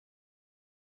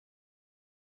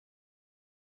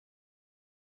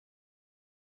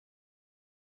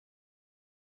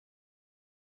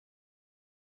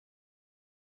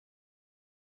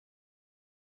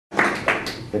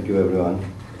Thank you, everyone.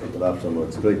 Good afternoon.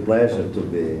 It's a great pleasure to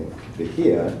be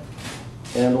here.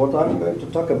 And what I'm going to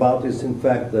talk about is, in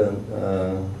fact,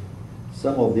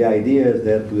 some of the ideas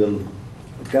that will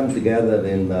come together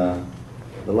in the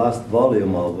last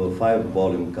volume of a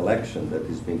 5-volume collection that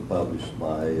is being published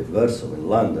by Verso in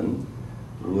London,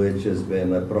 which has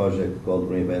been a project called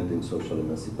Reinventing Social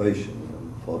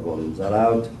Emancipation. 4 volumes are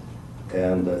out,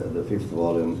 and the 5th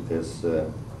volume is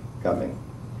coming.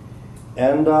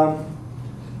 And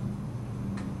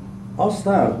I'll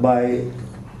start by,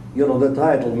 the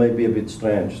title may be a bit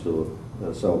strange to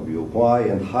some of you, why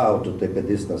and how to take a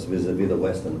distance vis-a-vis the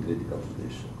Western critical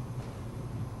tradition.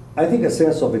 I think a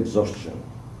sense of exhaustion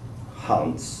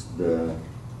haunts the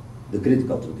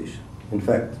critical tradition. In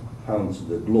fact, haunts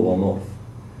the global North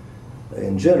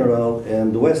in general,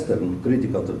 and the Western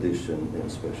critical tradition in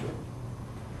special.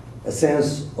 A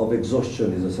sense of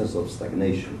exhaustion is a sense of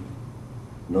stagnation,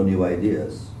 no new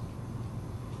ideas.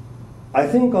 I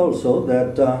think also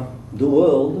that the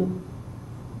world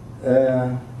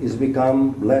is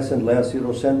become less and less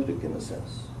Eurocentric in a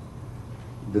sense.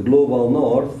 The global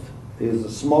North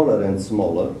is smaller and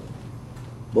smaller,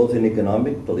 both in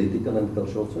economic, political, and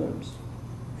cultural terms.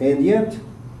 And yet,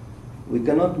 we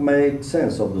cannot make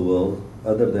sense of the world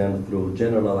other than through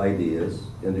general ideas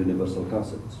and universal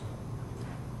concepts.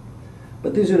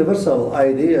 But these universal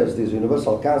ideas, these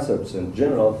universal concepts and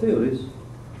general theories,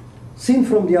 seen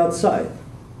from the outside,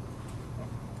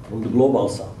 from the global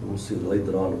south, we'll see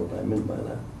later on what I mean by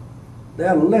that, they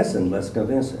are less and less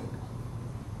convincing.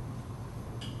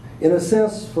 In a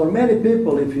sense, for many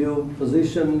people, if you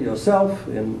position yourself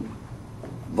in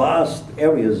vast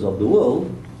areas of the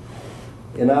world,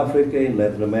 in Africa, in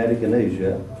Latin America, in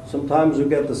Asia, sometimes you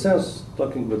get the sense,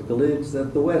 talking with colleagues,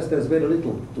 that the West has very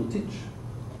little to teach.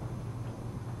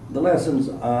 The lessons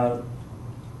are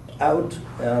out,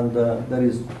 and there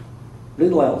is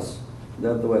little else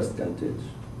that the West can teach.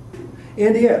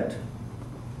 And yet,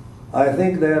 I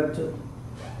think that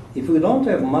if we don't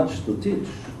have much to teach,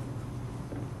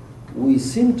 we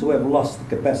seem to have lost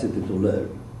the capacity to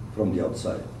learn from the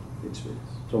outside experience,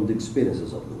 from the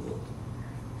experiences of the world.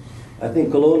 I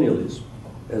think colonialism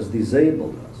has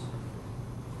disabled us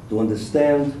to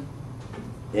understand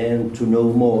and to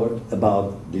know more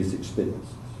about these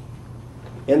experiences.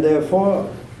 And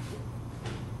therefore,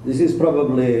 this is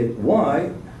probably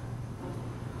why,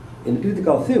 in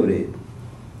critical theory,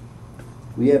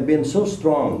 we have been so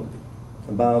strong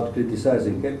about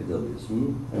criticizing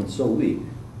capitalism and so weak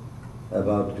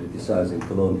about criticizing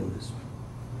colonialism.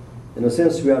 In a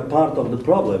sense, we are part of the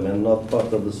problem and not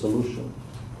part of the solution.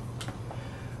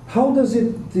 How does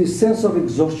this sense of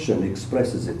exhaustion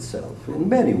expresses itself? In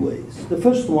many ways. The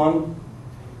first one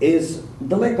is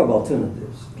the lack of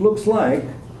alternatives. It looks like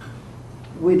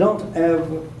we don't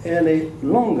have any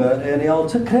longer any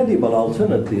credible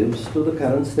alternatives to the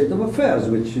current state of affairs,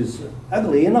 which is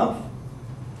ugly enough.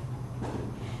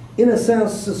 In a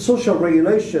sense, social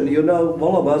regulation,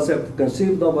 all of us have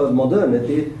conceived of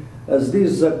modernity as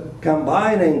this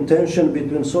combining tension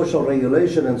between social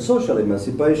regulation and social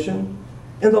emancipation.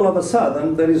 And all of a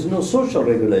sudden, there is no social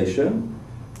regulation.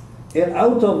 And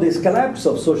out of this collapse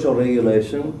of social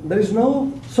regulation, there is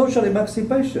no social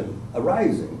emancipation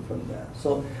arising from that.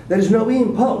 So there is no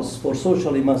impulse for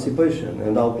social emancipation.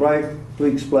 And I'll try to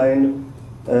explain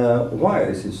why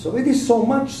this is so. It is so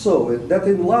much so that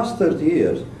in the last 30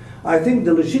 years, I think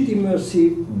the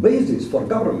legitimacy basis for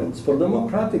governments, for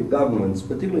democratic governments,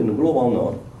 particularly in the global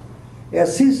North,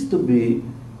 has ceased to be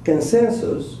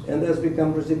consensus and has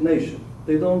become resignation.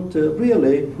 They don't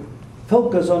really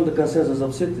focus on the consensus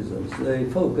of citizens. They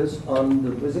focus on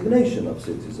the resignation of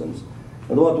citizens.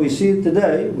 And what we see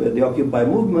today with the Occupy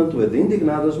movement, with the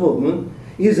Indignados movement,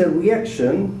 is a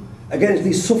reaction against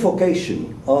the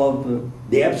suffocation of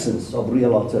the absence of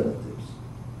real alternatives.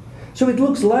 So it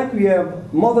looks like we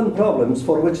have modern problems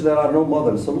for which there are no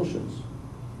modern solutions.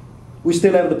 We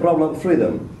still have the problem of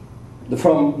freedom, the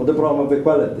problem of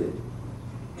equality,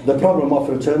 the problem of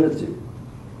fraternity.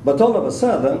 But all of a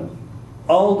sudden,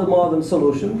 all the modern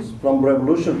solutions, from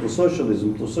revolution to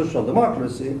socialism to social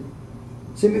democracy,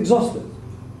 seem exhausted.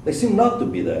 They seem not to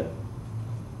be there.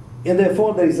 And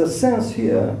therefore, there is a sense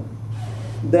here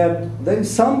that there is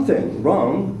something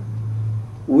wrong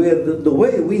with the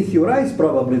way we theorize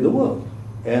probably the world.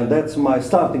 And that's my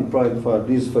starting point for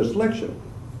this first lecture.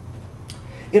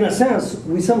 In a sense,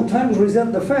 we sometimes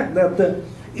resent the fact that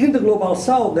in the global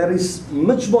South there is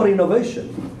much more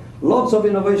innovation. Lots of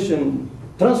innovation,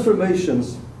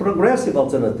 transformations, progressive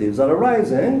alternatives are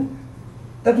arising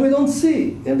that we don't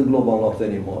see in the global North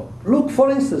anymore. Look, for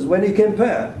instance, when you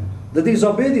compare the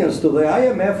disobedience to the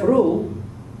IMF rule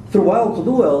throughout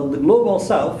the world, the global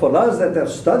south, for us that have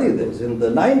studied this in the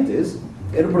 90s,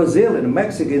 in Brazil, in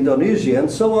Mexico, Indonesia, and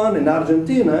so on, in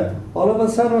Argentina, all of a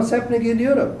sudden what's happening in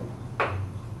Europe?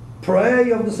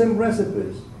 Prey of the same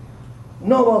recipes.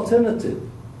 No alternative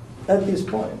at this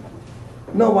point.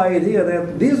 No idea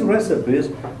that these recipes,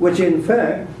 which in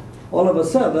fact, all of a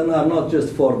sudden are not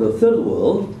just for the third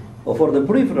world or for the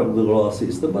periphery of the global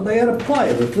system, but they are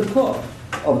applied at the core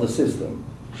of the system.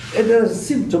 It does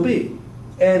seem to be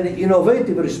an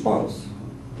innovative response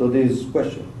to this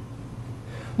question.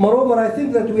 Moreover, I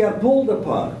think that we are pulled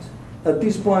apart at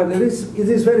this point. It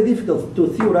is very difficult to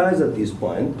theorize at this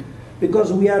point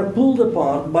because we are pulled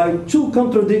apart by two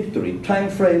contradictory time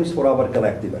frames for our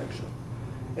collective action.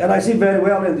 And I see very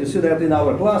well, and you see that in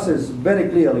our classes very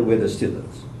clearly with the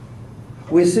students.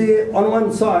 We see on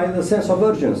one side a sense of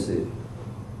urgency,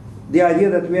 the idea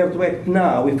that we have to act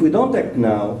now. If we don't act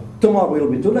now, tomorrow will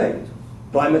be too late.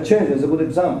 Climate change is a good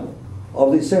example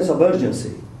of this sense of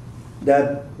urgency,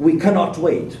 that we cannot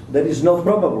wait. There is no,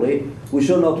 probably, we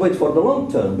should not wait for the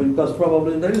long term, because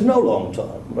probably there is no long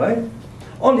term, right?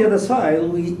 On the other side,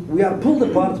 we are pulled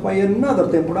apart by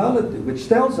another temporality, which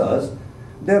tells us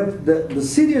that the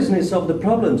seriousness of the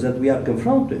problems that we are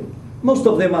confronting, most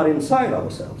of them are inside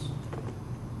ourselves,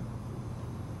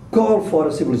 call for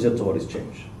a civilizatory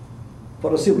change,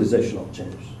 for a civilizational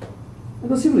change. And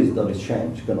the civilizatory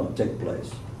change cannot take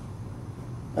place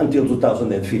until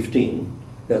 2015.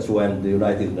 That's when the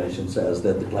United Nations says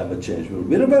that the climate change will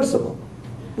be reversible.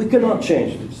 We cannot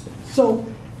change these things. So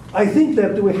I think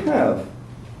that we have,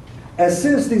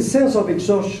 this sense of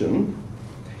exhaustion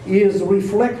is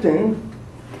reflecting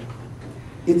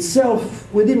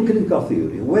itself within critical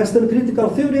theory, Western critical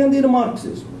theory and in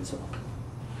Marxism itself,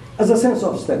 as a sense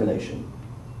of stagnation.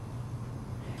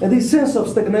 And this sense of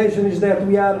stagnation is that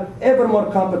we are ever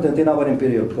more competent in our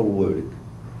empirical work,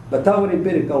 but our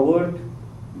empirical work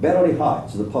barely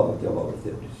hides the poverty of our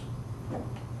theories.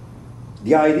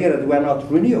 The idea that we are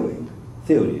not renewing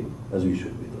theory as we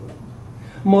should be doing.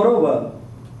 Moreover,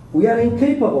 we are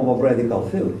incapable of radical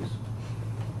theories.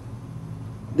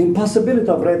 The impossibility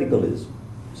of radicalism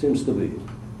seems to be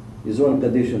is one of the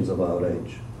conditions of our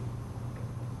age.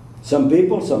 Some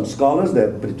people, some scholars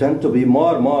that pretend to be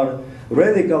more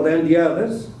radical than the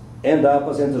others end up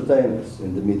as entertainers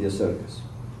in the media circus.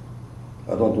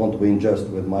 I don't want to be unjust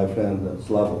with my friend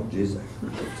Slavoj Žižek,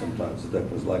 but sometimes it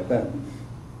happens like that.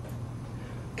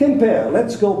 Compare,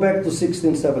 let's go back to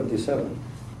 1677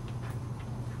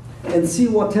 and see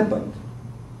what happened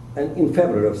in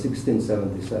February of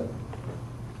 1677.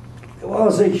 There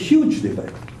was a huge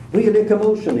debate, really a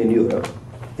commotion in Europe,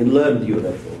 in learned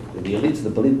Europe, the elites, the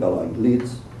political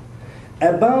elites,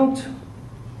 about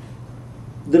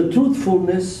the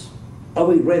truthfulness of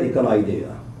a radical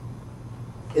idea.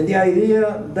 And the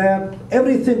idea that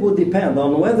everything would depend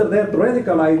on whether that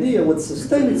radical idea would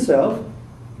sustain itself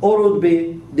or would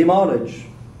be demolished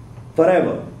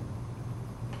forever.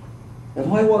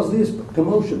 And why was this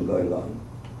commotion going on?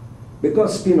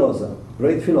 Because Spinoza,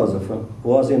 great philosopher,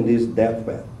 was in this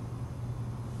deathbed.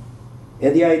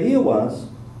 And the idea was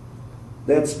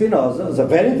that Spinoza, as a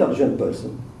very intelligent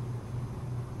person,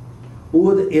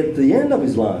 would, at the end of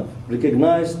his life,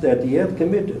 recognize that he had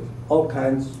committed all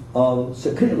kinds of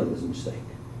sacrilegious mistakes.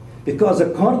 Because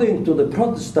according to the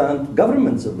Protestant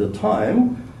governments of the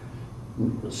time,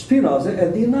 Spinoza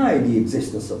had denied the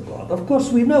existence of God. Of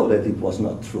course, we know that it was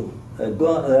not true.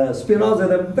 Spinoza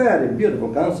had a very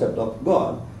beautiful concept of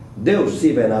God, Deus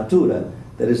sive natura,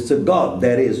 that is to God,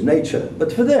 that is nature.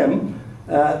 But for them,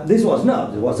 this was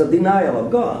not. It was a denial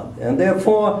of God. And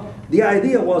therefore, the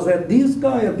idea was that this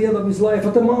guy, at the end of his life,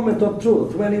 at the moment of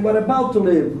truth, when he was about to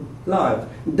live life,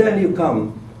 then you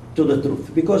come to the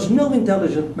truth. Because no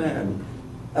intelligent man,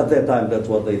 at that time, that's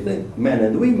what they think, men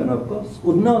and women, of course,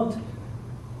 would not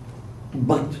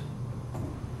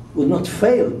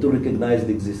fail to recognize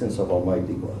the existence of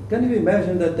Almighty God. Can you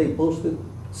imagine that they posted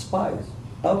spies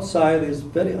outside his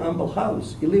very humble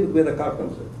house? He lived with a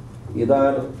carpenter. He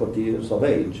died at 40 years of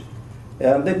age.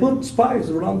 And they put spies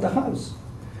around the house.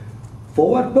 For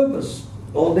what purpose?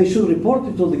 Or they should report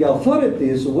it to the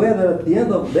authorities whether at the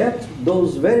end of that,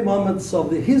 those very moments of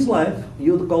his life,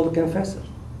 you'd call the confessor,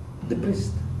 the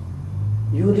priest.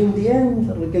 You would in the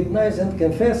end recognize and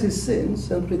confess his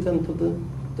sins and return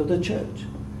to the church.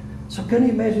 So can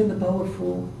you imagine the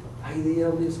powerful idea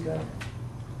of this guy?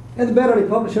 And barely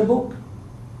published a book.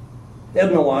 He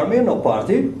had no army, no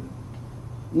party,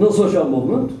 no social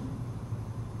movement.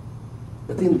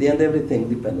 But in the end, everything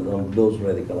depended on those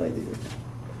radical ideas.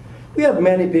 We had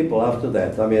many people after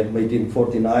that. I mean, in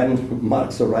 1849,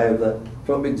 Marx arrived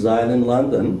from exile in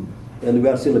London and we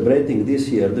are celebrating this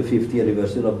year the 50th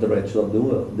anniversary of the wretched of the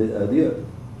world, the earth,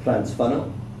 Frantz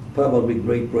Fanon, probably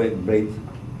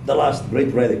the last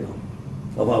great radical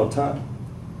of our time.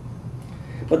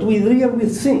 But we really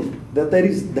think that there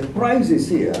is the crisis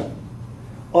here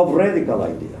of radical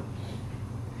idea.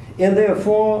 And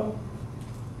therefore,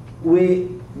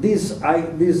 this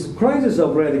crisis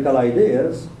of radical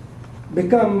ideas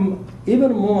become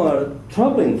even more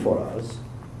troubling for us,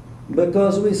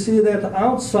 because we see that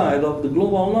outside of the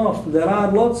global north there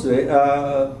are lots of,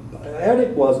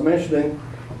 Eric was mentioning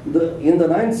in the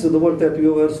 90s the work that we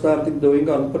were starting doing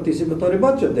on participatory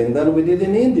budgeting. Then we did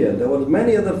in India. There were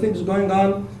many other things going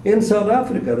on in South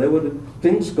Africa. There were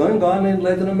things going on in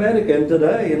Latin America, and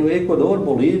today in Ecuador,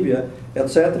 Bolivia,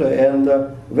 etc., and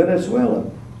Venezuela.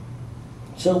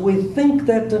 So we think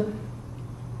that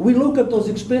we look at those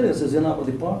experiences in our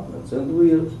departments and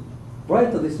we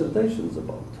write the dissertations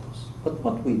about those. But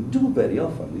what we do very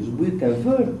often is we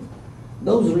convert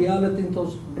those realities into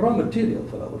raw material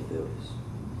for our theories.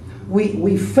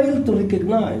 We fail to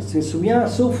recognize, since we are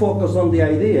so focused on the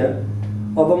idea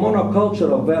of a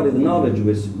monoculture of valid knowledge,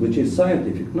 which is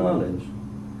scientific knowledge,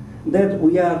 that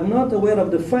we are not aware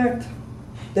of the fact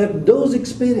that those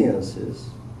experiences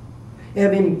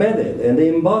have embedded and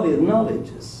embodied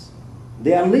knowledges.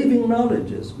 They are living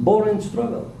knowledges, born in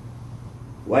struggle.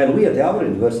 While we at our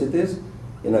universities,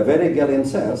 in a very Hegelian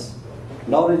sense,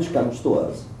 knowledge comes to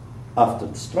us after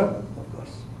the struggle, of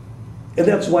course. And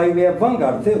that's why we have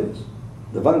vanguard theories.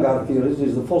 The vanguard theories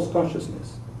is the false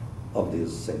consciousness of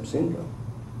this same syndrome.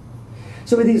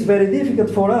 So it is very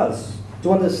difficult for us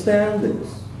to understand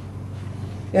this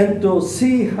and to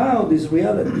see how these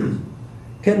realities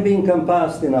can be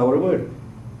encompassed in our work.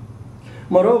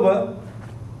 Moreover,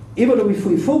 even if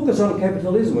we focus on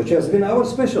capitalism, which has been our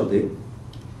specialty,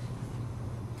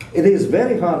 it is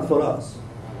very hard for us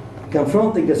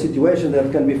confronting a situation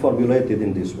that can be formulated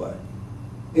in this way.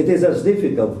 It is as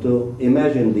difficult to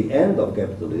imagine the end of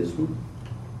capitalism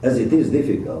as it is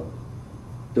difficult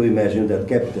to imagine that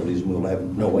capitalism will have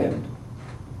no end.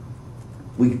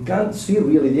 We can't see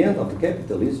really the end of the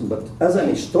capitalism, but as an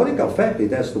historical fact,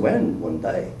 it has to end one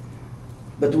day.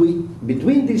 But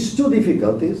between these two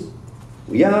difficulties,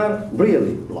 we are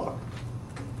really blocked.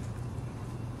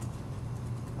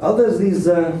 How does this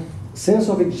sense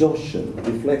of exhaustion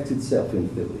reflect itself in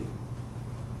theory?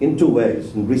 In two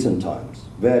ways, in recent times.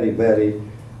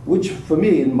 Which for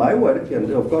me, in my work, and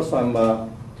of course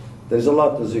there's a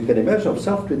lot, as you can imagine, of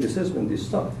self-criticism in this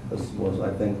stuff,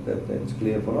 I think that it's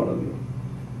clear for all of you.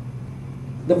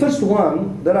 The first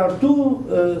one, there are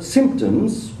two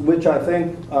symptoms which I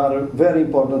think are very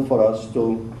important for us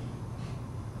to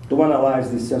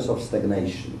analyze this sense of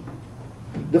stagnation.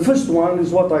 The first one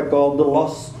is what I call the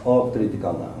loss of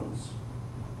critical nouns.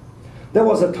 There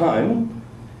was a time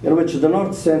in which the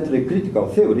North-centric critical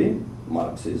theory,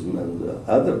 Marxism and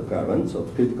other currents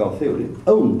of critical theory,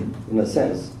 owned, in a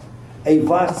sense, a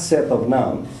vast set of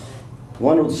nouns.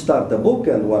 One would start a book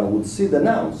and one would see the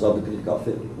nouns of the critical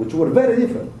theory, which were very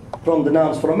different from the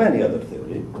nouns from any other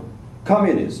theory.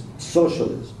 Communism,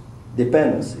 socialism,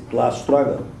 dependency, class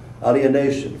struggle,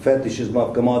 alienation, fetishism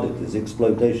of commodities,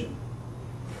 exploitation.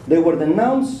 They were the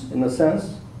nouns, in a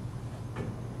sense,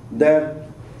 that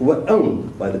were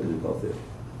owned by the critical theory.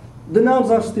 The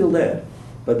nouns are still there,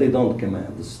 but they don't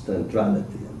command the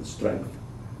centrality and the strength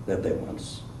that they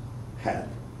once had.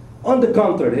 On the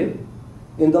contrary,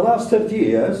 in the last 30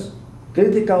 years,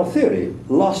 critical theory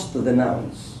lost the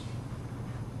nouns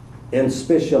and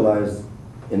specialized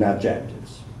in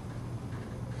adjectives.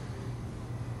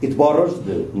 It borrows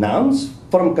the nouns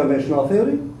from conventional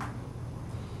theory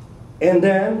and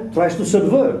then tries to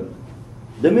subvert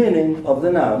the meaning of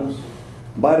the nouns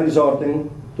by resorting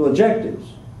to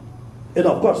adjectives. And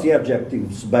of course the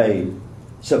adjectives may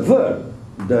subvert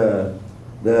the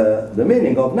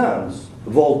meaning of nouns.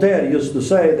 Voltaire used to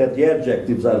say that the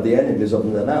adjectives are the enemies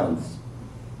of the nouns.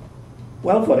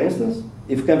 Well, for instance,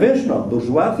 if conventional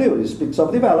bourgeois theory speaks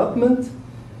of development,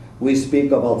 we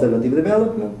speak of alternative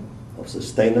development, of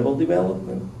sustainable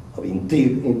development, of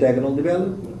integral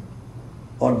development,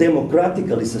 or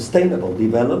democratically sustainable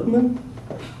development.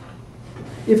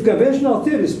 If conventional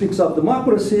theory speaks of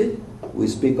democracy, we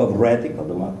speak of radical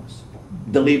democracy,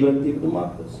 deliberative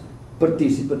democracy,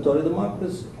 participatory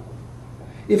democracy.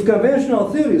 If conventional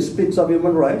theory speaks of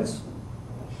human rights,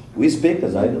 we speak,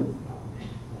 as I do,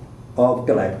 of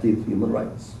collective human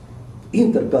rights,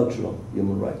 intercultural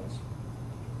human rights,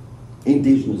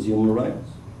 indigenous human rights.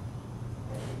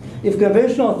 If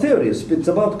conventional theory speaks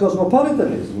about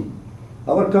cosmopolitanism,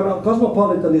 our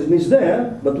cosmopolitanism is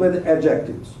there, but with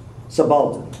adjectives: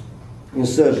 subaltern,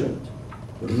 insurgent,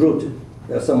 rooted,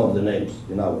 They are some of the names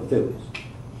in our theories.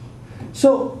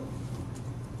 So,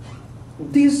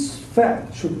 this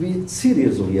fact should be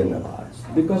seriously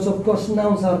analyzed, because of course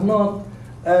nouns are not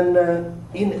an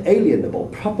inalienable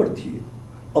property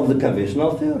of the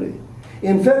conventional theory.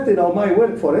 In fact, in all my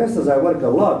work, for instance, I work a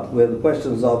lot with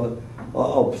questions of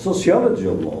sociology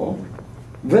of law.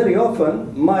 Very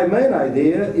often, my main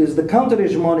idea is the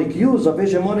counter-hegemonic use of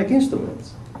hegemonic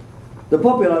instruments. The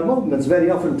popular movements very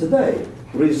often today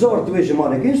resort to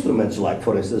hegemonic instruments like,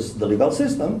 for instance, the legal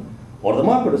system or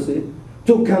democracy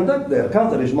to conduct their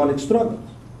counter-hegemonic struggles.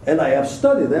 And I have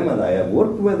studied them and I have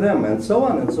worked with them and so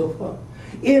on and so forth.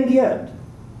 And yet,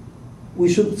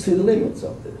 we should see the limits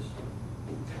of this.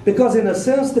 Because in a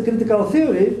sense, the critical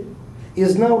theory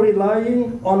is now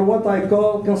relying on what I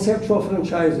call conceptual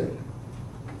franchising.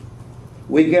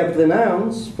 We get the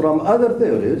nouns from other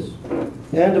theories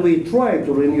and we try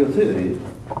to renew theory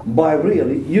by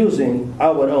really using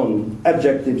our own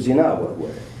adjectives in our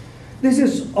way. This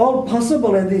is all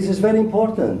possible and this is very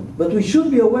important, but we should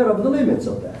be aware of the limits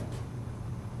of that.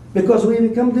 Because we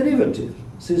become derivative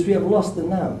since we have lost the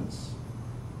nouns.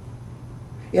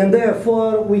 And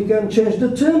therefore we can change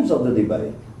the terms of the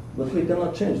debate, but we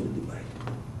cannot change the debate.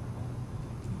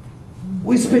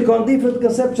 We speak on different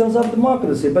conceptions of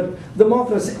democracy, but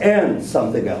democracy and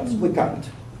something else. We can't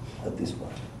at this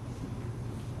point.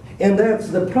 And that's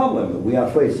the problem we are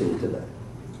facing today.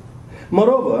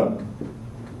 Moreover,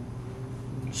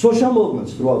 social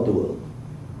movements throughout the world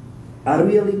are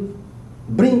really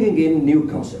bringing in new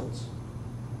concepts.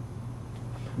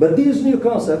 But these new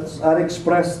concepts are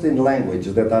expressed in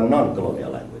languages that are non-colonial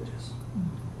languages.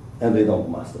 And we don't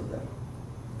master them.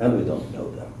 And we don't know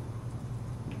them.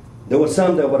 There were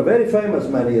some that were very famous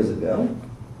many years ago.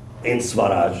 In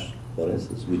Swaraj, for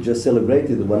instance. We just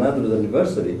celebrated the 100th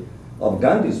anniversary of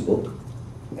Gandhi's book.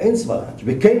 In Swaraj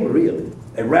became really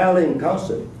a rallying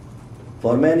concept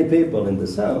for many people in the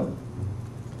South.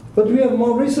 But we have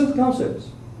more recent concepts.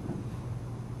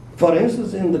 For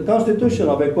instance, in the Constitution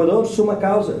of Ecuador, summa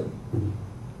causa.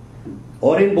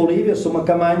 Or in Bolivia, summa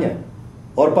camaña.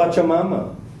 Or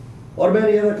Pachamama. Or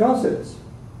many other concepts.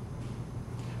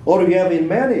 Or we have in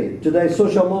many today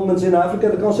social movements in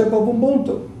Africa the concept of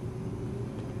Ubuntu.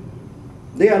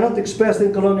 They are not expressed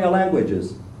in colonial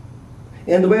languages.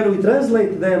 And when we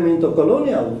translate them into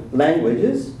colonial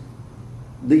languages,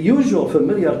 the usual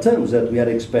familiar terms that we are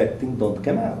expecting don't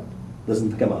come out.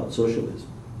 Doesn't come out socialism.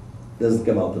 Doesn't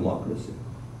come out democracy.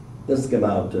 Doesn't come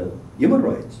out human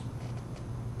rights.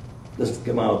 Doesn't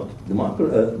come out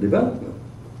development.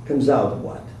 Comes out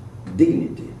what?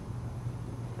 Dignity,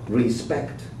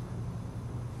 respect,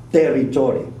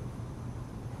 territory,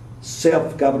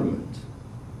 self-government,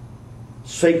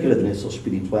 sacredness of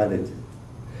spirituality.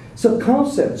 So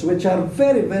concepts which are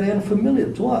very, very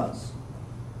unfamiliar to us,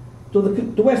 to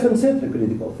Western-centric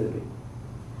critical theory.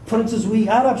 For instance, we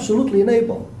are absolutely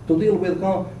unable to deal with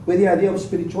the idea of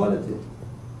spirituality.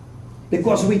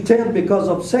 Because because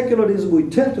of secularism, we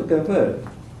tend to convert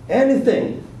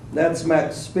anything that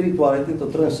smacks spirituality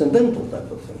into transcendental type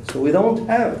of thing. So we don't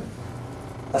have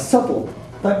a subtle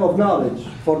type of knowledge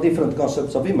for different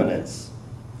concepts of immanence.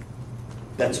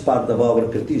 That's part of our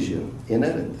Cartesian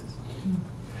inheritance.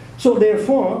 So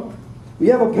therefore, we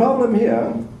have a problem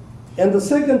here. And the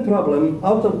second problem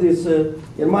out of this,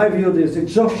 in my view, this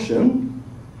exhaustion,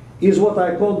 is what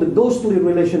I call the ghostly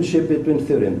relationship between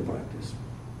theory and practice.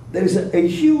 There is a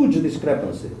huge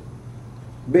discrepancy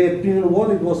between what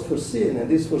it was foreseen and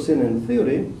is foreseen in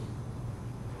theory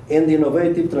and the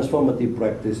innovative transformative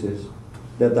practices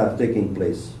that are taking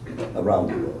place around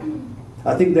the world.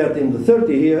 I think that in the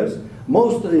 30 years, in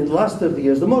the last 30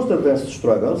 years, the most advanced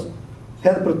struggles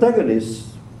had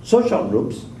protagonists, social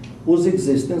groups, whose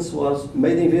existence was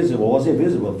made invisible, was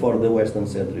invisible for the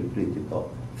Western-centric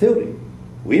critical theory.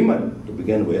 Women, to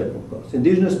begin with, of course.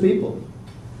 Indigenous people,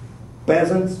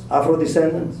 peasants,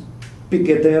 Afro-descendants,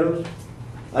 piqueteros,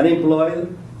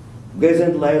 unemployed, gays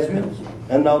and lesbians,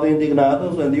 and now the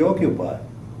indignados and the Occupy.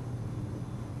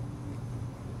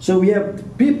 So we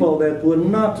have people that were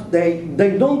not, they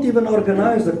don't even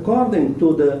organize according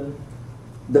to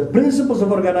the principles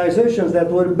of organizations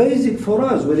that were basic for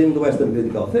us within the Western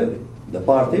critical theory. The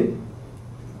party,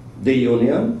 the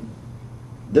union,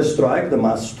 the strike, the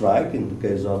mass strike in the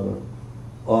case of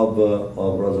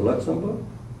Rosa Luxemburg,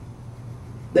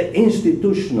 the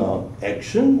institutional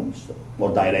action,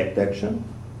 or direct action,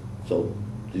 so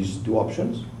these two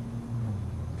options.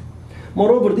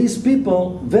 Moreover, these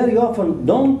people very often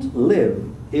don't live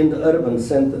in the urban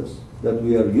centers that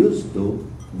we are used to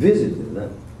visiting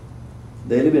them.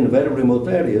 They live in very remote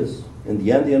areas, in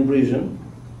the Andean region,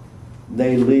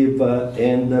 They live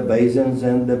in the basins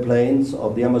and the plains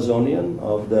of the Amazonian,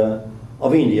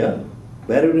 of India,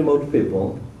 very remote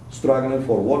people, struggling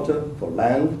for water, for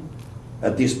land,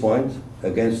 at this point,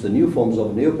 against the new forms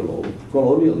of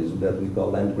neocolonialism that we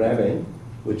call land grabbing,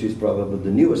 which is probably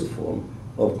the newest form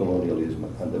of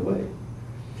colonialism underway.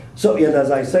 So, and as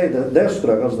I say, their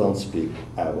struggles don't speak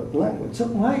our language. So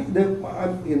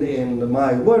in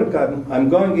my work, I'm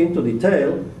going into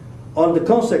detail on the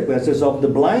consequences of the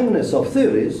blindness of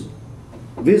theories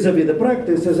vis-a-vis the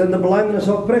practices and the blindness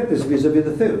of practice vis-a-vis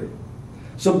the theory.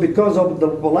 So because of the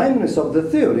blindness of the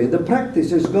theory, the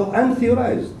practices go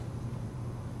untheorized,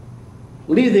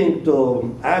 leading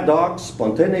to ad hoc,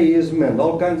 spontaneism, and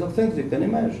all kinds of things you can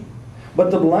imagine. But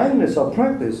the blindness of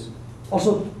practice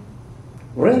also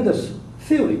renders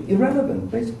theory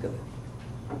irrelevant, basically.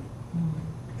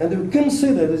 And we can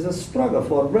see that there's a struggle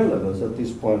for relevance at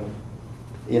this point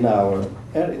in our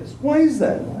areas. Why is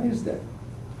that? Why is that?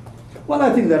 Well,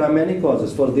 I think there are many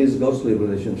causes for this ghostly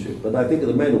relationship, but I think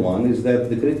the main one is that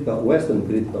the Western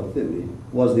critical theory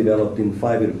was developed in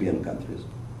 5 European countries,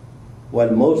 while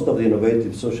most of the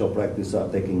innovative social practices are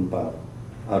taking place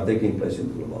in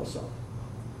the global South.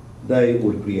 They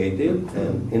were created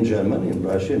in Germany, in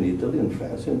Russia, in Italy, in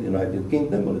France, in the United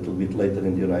Kingdom, a little bit later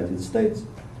in the United States,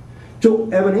 to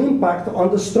have an impact on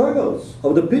the struggles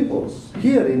of the peoples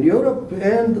here in Europe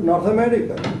and North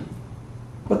America.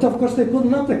 But of course they could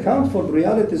not account for the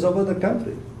realities of other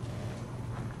countries,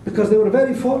 because they were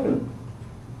very foreign.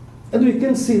 And we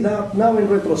can see that now in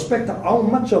retrospect how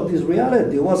much of this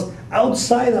reality was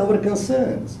outside our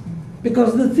concerns,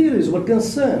 because the theories were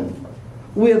concerned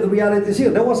with realities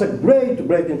here. There was a great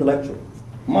intellectual,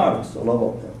 Marx, all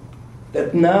of them,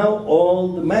 that now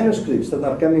all the manuscripts that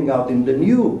are coming out in the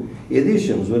new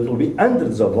editions, which will be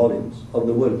hundreds of volumes of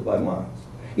the work by Marx,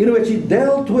 in which he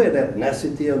dealt with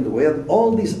ethnicity and with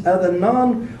all these other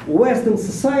non-Western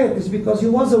societies, because he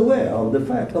was aware of the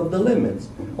fact of the limits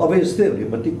of his theory,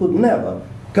 but he could never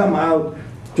come out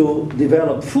to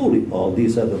develop fully all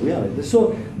these other realities.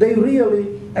 So they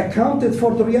really accounted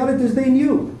for the realities they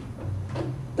knew.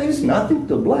 There is nothing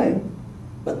to blame,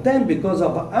 but then because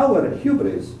of our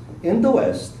hubris in the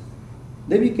West,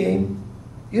 they became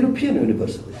European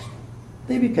universalists.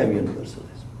 They became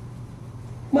universalists.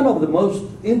 One of the most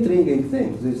intriguing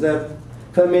things is that,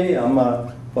 for me,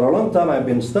 for a long time I've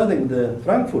been studying the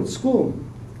Frankfurt School,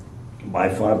 by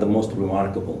far the most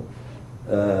remarkable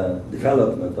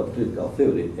development of critical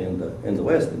theory in the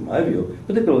West, in my view,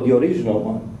 particularly the original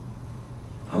one.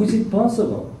 How is it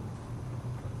possible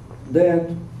that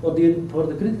for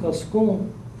the critical school,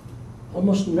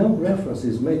 almost no reference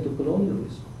is made to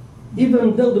colonialism,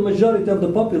 even though the majority of the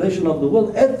population of the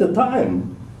world at the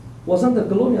time was under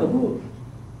colonial rule?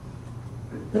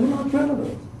 They were not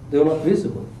relevant. They were not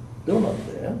visible. They were not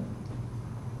there.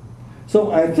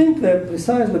 So I think that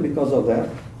precisely because of that,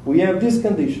 we have this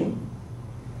condition.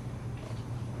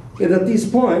 And at this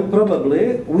point, probably,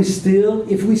 if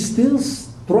we still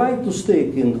try to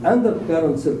stick in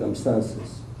undercurrent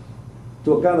circumstances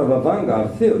to a kind of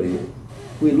avant-garde theory,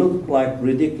 we look like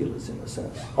ridiculous in a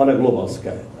sense, on a global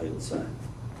scale, I would say.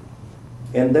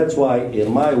 And that's why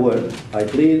in my work, I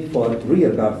plead for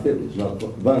rearguard theories, not for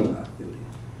vanguard theories.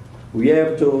 We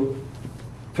have to,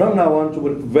 from now on, to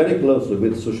work very closely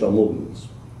with social movements,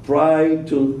 try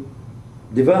to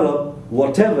develop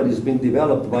whatever is being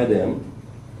developed by them,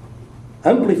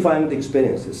 amplifying the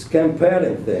experiences,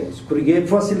 comparing things,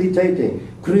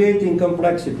 facilitating, creating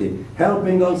complexity,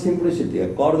 helping on simplicity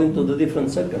according to the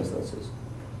different circumstances.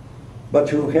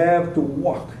 But you have to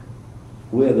walk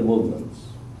with the movements.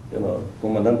 You know,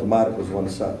 Commandant Marcos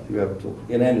once said, you have to,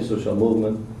 in any social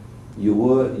movement,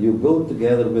 you go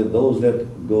together with those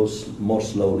that go more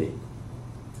slowly,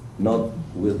 not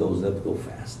with those that go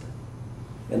faster.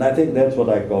 And I think that's what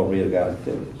I call rearguard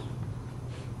theories.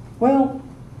 Well,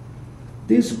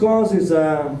 this causes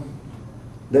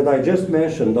that I just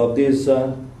mentioned of this,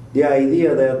 the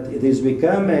idea that it is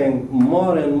becoming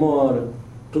more and more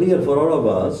clear for all of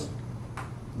us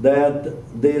that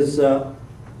these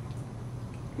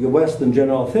Western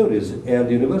general theories and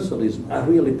universalism are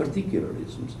really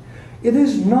particularisms. It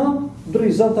is not the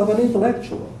result of an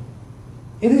intellectual.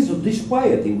 It is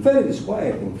disquieting, very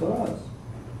disquieting for us.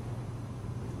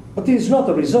 But it is not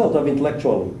a result of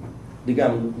intellectual,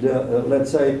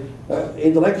 let's say,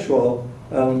 intellectual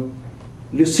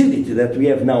lucidity that we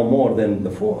have now more than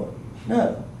before.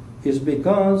 No, it's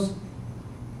because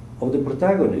of the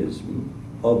protagonism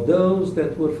of those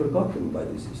that were forgotten by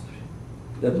this history,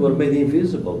 that were made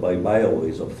invisible by bio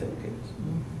ways of thinking.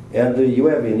 And you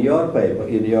have in your paper,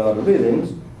 in your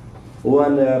readings,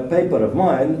 one paper of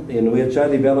mine in which I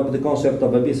developed the concept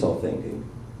of abyssal thinking.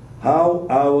 How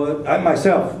I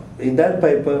myself, in that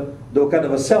paper, do kind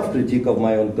of a self-critique of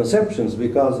my own conceptions,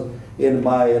 because in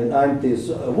my 90s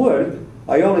work,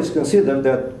 I always considered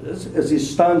that as is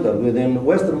standard within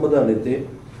Western modernity,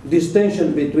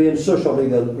 distinction between social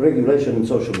regulation and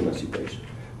social emancipation.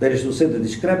 That is to say, the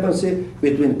discrepancy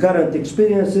between current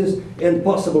experiences and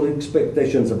possible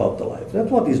expectations about the life. That's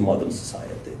what is modern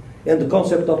society. And the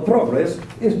concept of progress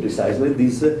is precisely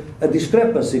this, a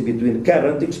discrepancy between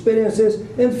current experiences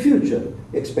and future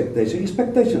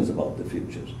expectations about the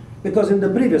futures. Because in the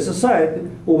previous society,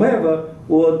 whoever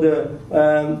would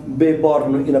be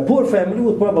born in a poor family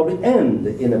would probably end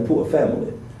in a poor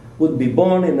family. Would be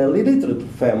born in a illiterate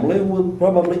family would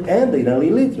probably end in an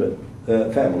illiterate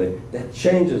family. That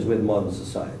changes with modern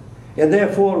society. And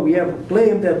therefore, we have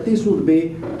claimed that this would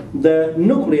be the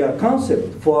nuclear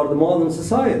concept for the modern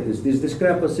societies, this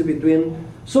discrepancy between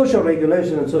social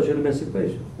regulation and social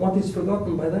emancipation. What is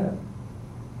forgotten by that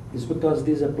is because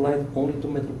this applied only to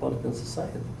metropolitan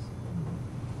societies.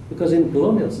 Because in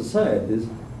colonial societies,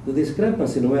 the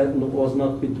discrepancy was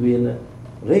not between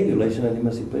regulation and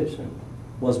emancipation,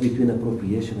 it was between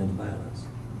appropriation and violence.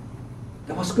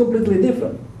 That was completely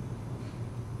different.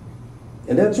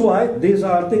 And that's why this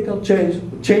article changed,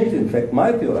 in fact,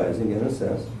 my theorizing in a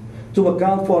sense, to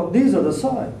account for this other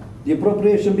side, the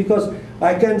appropriation, because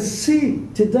I can see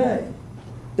today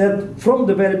that from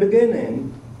the very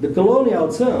beginning, the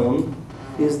colonial zone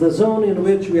is the zone in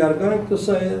which we are going to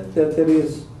say that there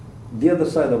is the other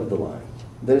side of the line.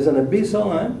 There is an abyssal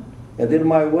line, and in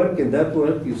my work, in that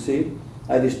work, you see,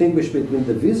 I distinguish between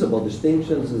the visible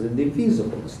distinctions and the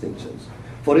invisible distinctions.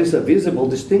 For instance, a visible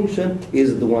distinction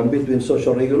is the one between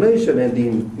social regulation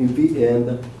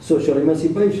and social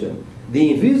emancipation.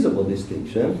 The invisible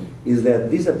distinction is that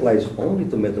this applies only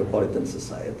to metropolitan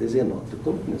societies and not to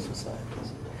colonial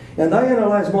societies. And I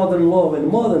analyze modern law and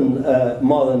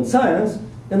modern science,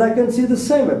 and I can see the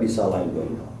same abyssal line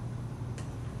going on.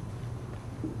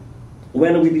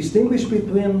 When we distinguish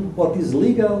between what is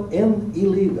legal and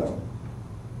illegal,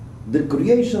 the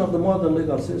creation of the modern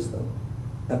legal system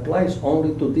applies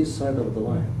only to this side of the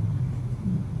line.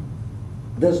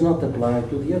 Does not apply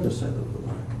to the other side of the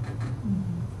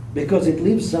line. Because it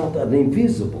leaves out an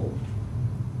invisible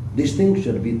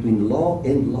distinction between law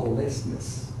and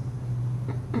lawlessness.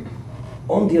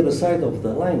 On the other side of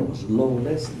the line was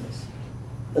lawlessness.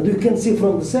 And you can see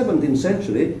from the 17th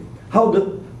century how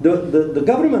the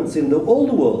governments in the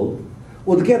old world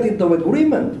would get into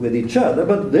agreement with each other,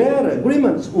 but their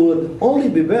agreements would only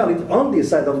be valid on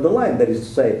this side of the line, that is to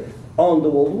say, on the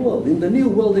old world. In the new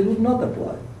world, it would not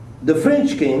apply. The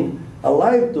French king,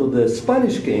 allied to the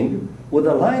Spanish king, would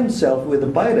ally himself with the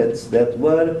pirates that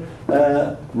were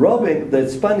robbing the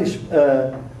Spanish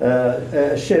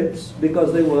ships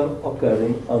because they were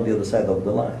occurring on the other side of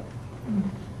the line.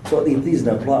 So it doesn't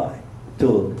apply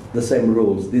to the same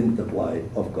rules, didn't apply,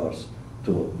 of course,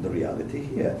 to the reality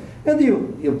here. And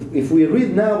if we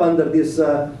read now under this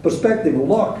perspective,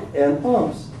 Locke and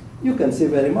Hobbes, you can see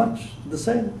very much the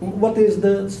same. What is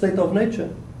the state of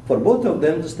nature? For both of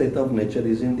them, the state of nature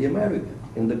is in the American,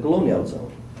 in the colonial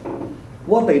zone.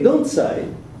 What they don't say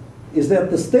is that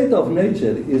the state of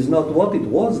nature is not what it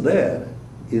was there,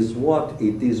 is what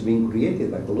it is being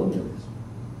created by colonialism.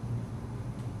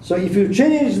 So if you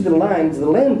change the lines, the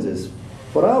lenses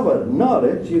for our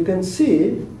knowledge, you can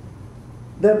see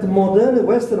that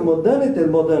Western modernity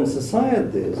and modern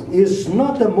societies is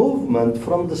not a movement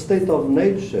from the state of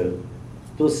nature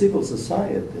to civil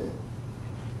society.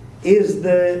 Is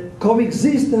the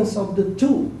coexistence of the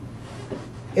two,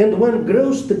 and one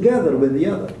grows together with the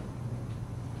other.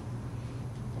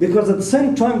 Because at the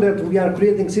same time that we are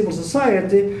creating civil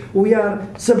society, we are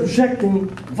subjecting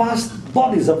vast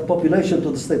bodies of population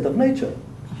to the state of nature.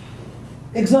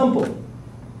 Example.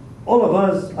 All of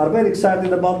us are very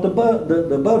excited about the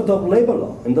birth of labor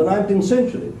law in the 19th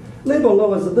century. Labor law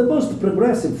was the most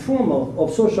progressive form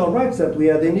of social rights that we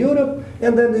had in Europe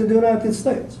and then in the United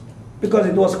States. Because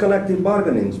it was collective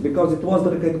bargaining, because it was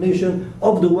the recognition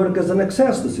of the work as an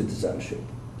access to citizenship.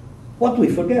 What we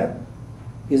forget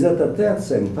is that at that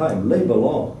same time, labor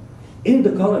law in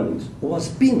the colonies was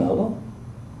penal law,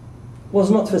 was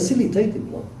not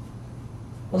facilitative law,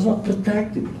 was not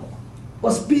protective law,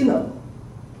 was penal law,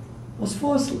 was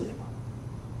forced labor.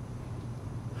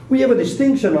 We have a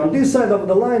distinction on this side of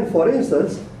the line, for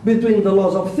instance, between the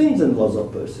laws of things and laws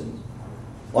of persons.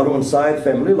 On one side,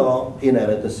 family law,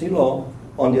 inheritance law.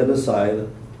 On the other side,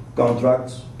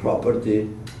 contracts, property,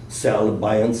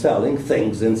 buying and selling,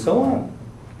 things, and so on.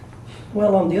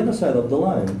 Well, on the other side of the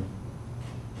line,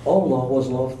 all law was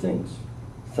law of things.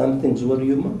 Some things were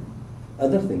human,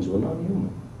 other things were not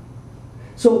human.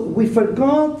 So we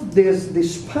forgot this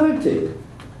disparity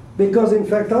because, in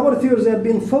fact, our theories have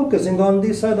been focusing on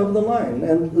this side of the line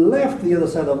and left the other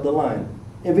side of the line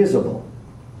invisible.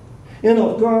 And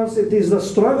of course, it is the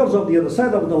struggles of the other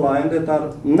side of the line that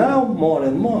are now more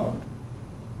and more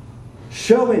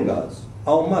showing us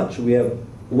how much we have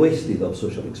wasted of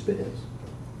social experience.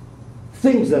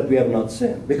 Things that we have not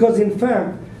seen. Because in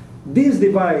fact, this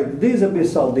divide, this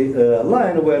abyssal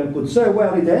line, one could say,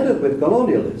 well, it ended with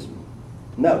colonialism.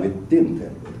 No, it didn't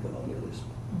end with colonialism.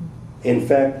 In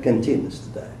fact, continues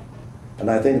today.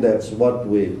 And I think that's what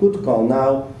we could call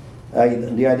now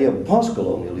the idea of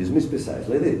post-colonialism is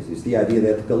precisely this. It's the idea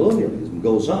that colonialism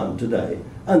goes on today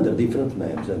under different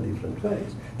names and different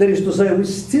ways. That is to say, we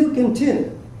still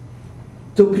continue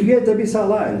to create abyssal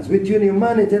lines between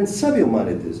humanity and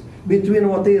sub-humanities, between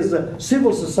what is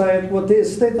civil society, what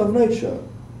is state of nature.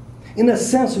 In a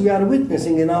sense, we are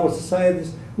witnessing in our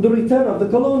societies the return of the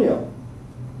colonial.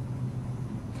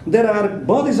 There are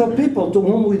bodies of people to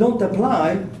whom we don't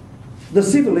apply the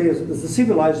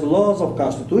civilized laws of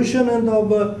constitution and of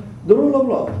the rule of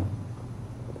law.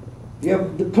 You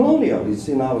have the colonialists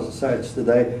in our societies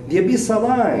today. The abyssal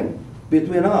line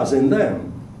between us and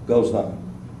them goes down.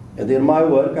 And in my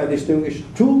work, I distinguish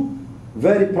two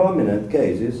very prominent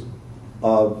cases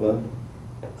of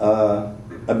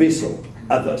abyssal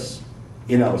others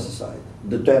in our society.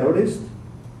 The terrorist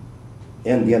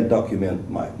and the undocumented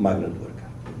migrant worker.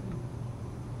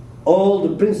 All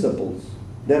the principles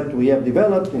that we have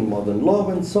developed in modern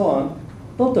law and so on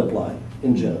don't apply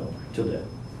in general to them.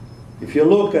 If you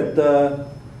look at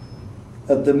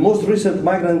the most recent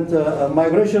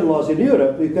migration laws in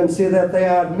Europe, you can see that they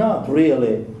are not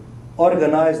really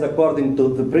organized according to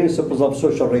the principles of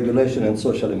social regulation and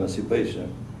social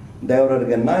emancipation. They are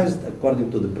organized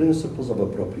according to the principles of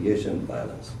appropriation and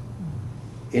violence.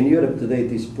 In Europe today,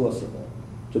 it is possible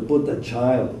to put a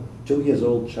child,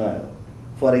 2-year-old child,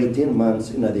 for 18 months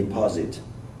in a deposit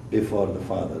before the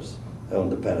fathers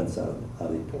and the parents are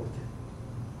deported.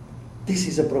 This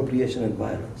is appropriation and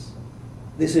violence.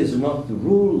 This is not the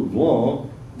rule of law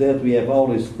that we have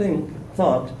always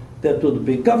thought that would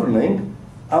be governing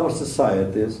our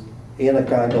societies in a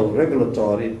kind of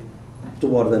regulatory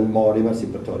toward a more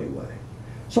emancipatory way.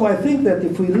 So I think that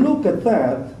if we look at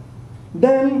that,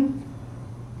 then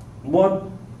what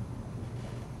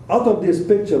out of this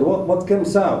picture, what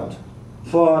comes out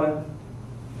for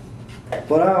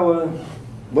our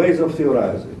ways of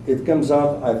theorizing, it comes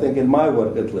out, I think in my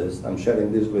work at least, I'm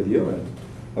sharing this with you, and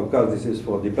of course this is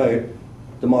for debate,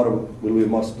 tomorrow we'll be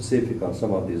more specific on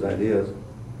some of these ideas,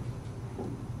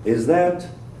 is that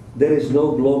there is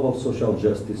no global social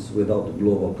justice without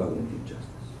global cognitive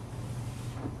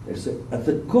justice. At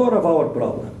the core of our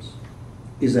problems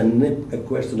is a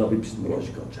question of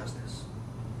epistemological justice.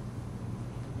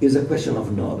 Is a question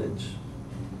of knowledge.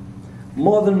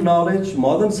 Modern knowledge,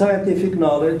 modern scientific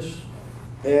knowledge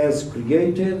has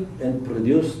created and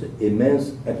produced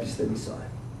immense epistemicide.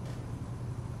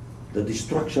 The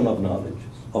destruction of knowledge,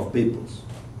 of peoples.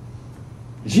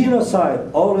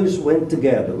 Genocide always went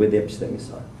together with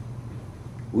epistemicide.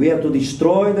 We have to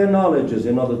destroy their knowledges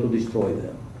in order to destroy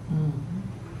them.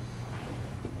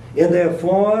 And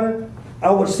therefore,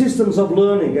 our systems of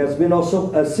learning has been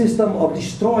also a system of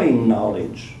destroying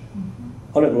knowledge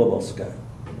on a global scale.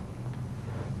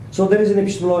 So there is an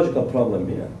epistemological problem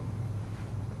here.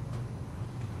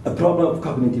 A problem of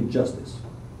cognitive justice.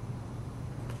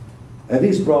 And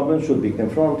this problem should be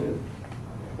confronted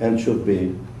and should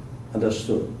be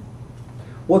understood.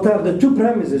 What are the two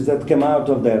premises that come out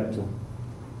of that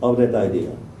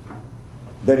idea?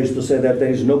 That is to say that there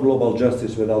is no global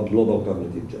justice without global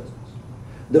cognitive justice.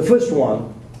 The first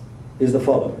one is the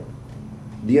following.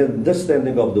 The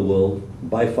understanding of the world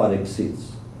by far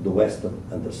exceeds the Western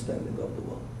understanding of the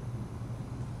world.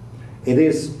 It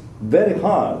is very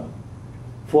hard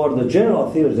for the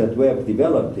general theories that we have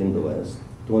developed in the West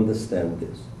to understand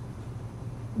this.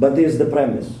 But this is the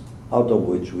premise out of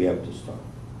which we have to start.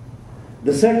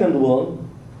 The second one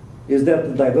is that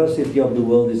the diversity of the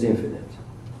world is infinite.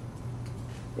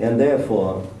 And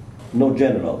therefore, no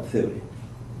general theory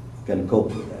can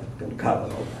cope with that, can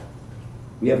cover all that.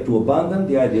 We have to abandon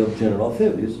the idea of general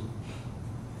theories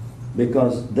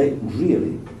because they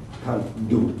really can't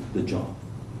do the job.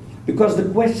 Because the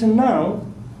question now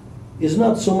is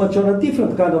not so much on a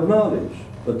different kind of knowledge,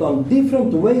 but on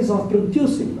different ways of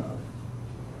producing knowledge.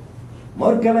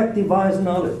 More collectivized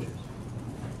knowledge,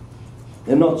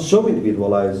 and not so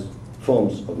individualized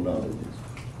forms of knowledge.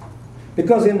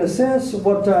 Because in a sense,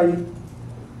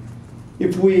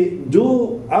 if we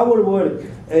do our work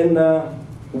in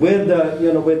with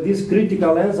with this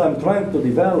critical lens I'm trying to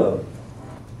develop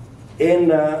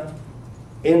in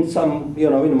some,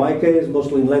 in my case,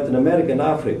 mostly in Latin America and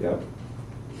Africa,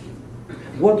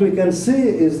 what we can see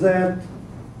is that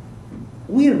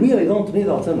we really don't need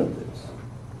alternatives.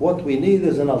 What we need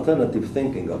is an alternative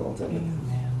thinking of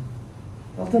alternatives.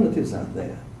 Alternatives are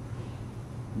there,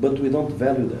 but we don't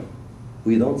value them.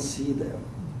 We don't see them.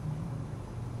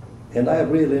 And I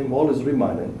really am always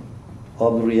reminded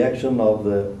of the reaction of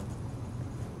the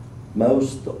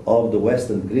most of the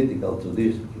Western critical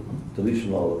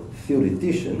traditional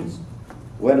theoreticians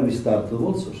when we started the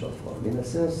World Social Forum. In a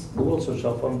sense, the World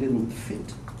Social Forum didn't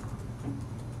fit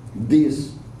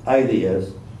these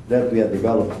ideas that we had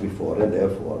developed before, and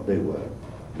therefore they were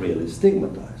really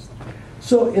stigmatized.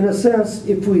 So in a sense,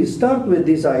 if we start with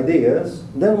these ideas,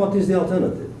 then what is the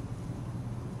alternative?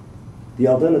 The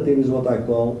alternative is what I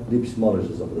call the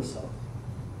epistemologies of the South.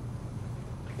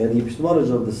 And the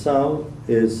epistemology of the South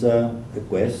is a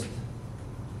quest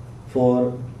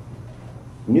for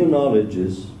new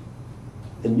knowledges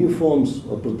and new forms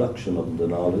of production of the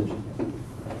knowledge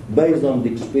based on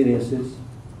the experiences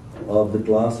of the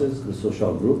classes, the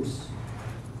social groups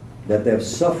that have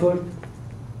suffered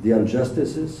the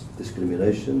injustices,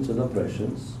 discriminations, and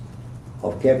oppressions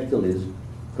of capitalism,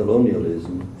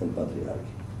 colonialism, and patriarchy.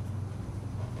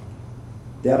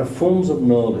 There are forms of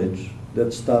knowledge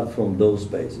that start from those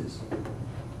bases,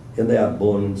 and they are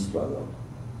born in struggle,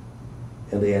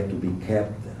 and they have to be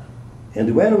kept there.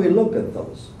 And when we look at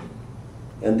those,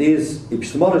 and this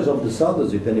epistemology of the South,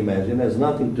 as you can imagine, has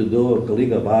nothing to do. A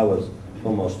colleague of ours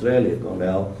from Australia,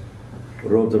 Cornell,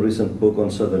 wrote a recent book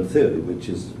on Southern theory, which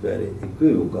is very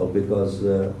equivocal, because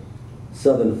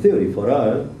Southern theory for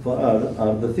us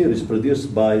are the theories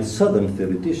produced by Southern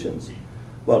theoreticians.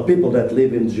 Well, people that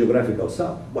live in the geographical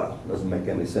South, well, it doesn't make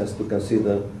any sense to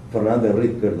consider Fernando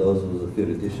Henrique Cardoso as a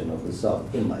theoretician of the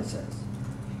South, in my sense.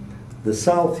 The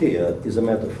South here is a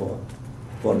metaphor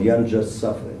for the unjust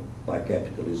suffering by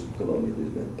capitalism,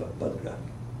 colonialism, and patriarchy.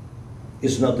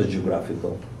 It's not a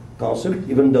geographical concept,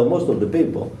 even though most of the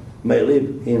people may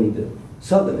live in the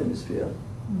southern hemisphere.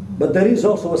 But there is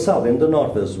also a South in the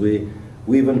North, as we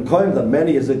even coined them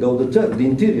many years ago, the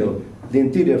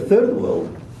interior third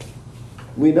world.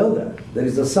 We know that. There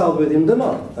is a South within the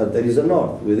North, there is a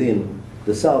North within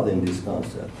the South in this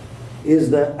concept. Is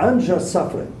the unjust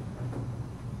suffering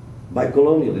by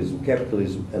colonialism,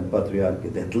 capitalism, and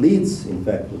patriarchy that leads, in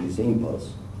fact, to this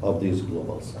impulse of this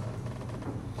global South.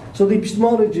 So the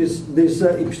epistemologies, these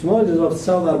epistemologies of the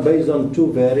South are based on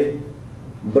two very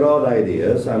broad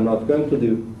ideas. I'm not going to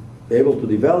be able to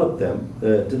develop them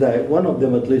today. One of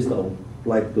them, at least, I'd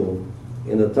like to,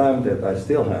 in the time that I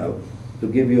still have, to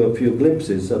give you a few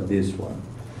glimpses of this one.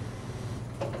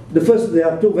 The first,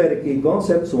 there are two very key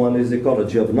concepts. One is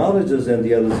ecology of knowledges, and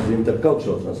the other is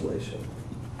intercultural translation.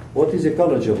 What is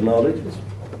ecology of knowledges?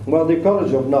 Well, the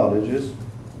ecology of knowledges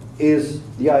is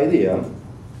the idea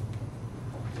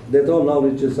that all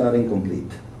knowledges are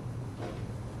incomplete.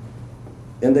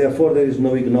 And therefore there is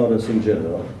no ignorance in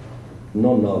general,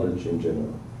 no knowledge in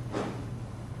general.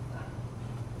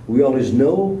 We always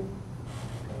know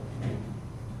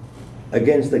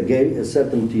against a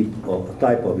certain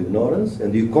type of ignorance,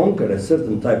 and you conquer a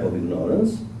certain type of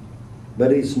ignorance,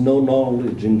 but it's no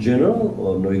knowledge in general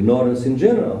or no ignorance in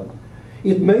general.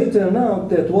 It may turn out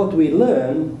that what we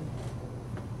learn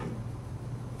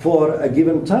for a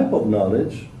given type of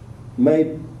knowledge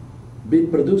may be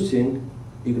producing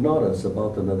ignorance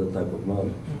about another type of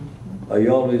knowledge. I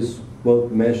always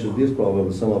mention this,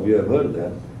 probably some of you have heard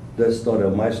that story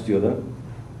of my student,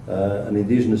 an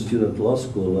indigenous student law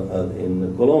school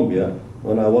in Colombia,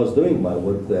 when I was doing my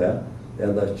work there,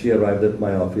 and she arrived at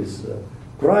my office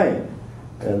crying.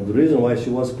 And the reason why she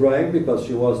was crying, because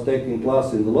she was taking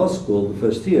class in the law school the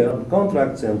first year on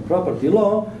contracts and property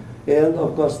law, and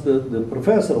of course the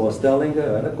professor was telling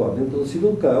her, according to the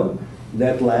civil code,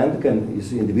 that land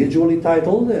is individually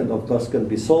titled and of course can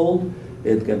be sold,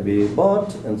 it can be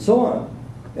bought, and so on.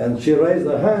 And she raised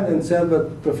her hand and said,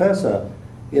 but Professor,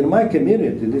 in my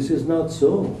community this is not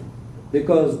so,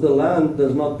 because the land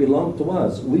does not belong to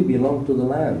us, we belong to the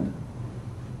land.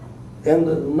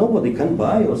 And nobody can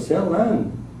buy or sell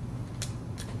land.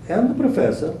 And the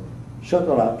professor shut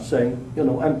her up saying,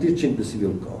 I'm teaching the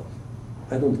civil code.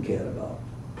 I don't care about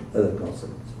other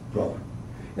concepts, property.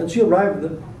 And she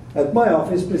arrived at my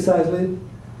office precisely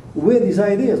with this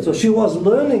idea. So she was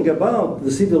learning about the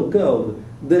civil code,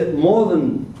 the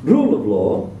modern rule of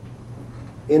law,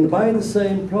 and by the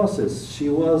same process, she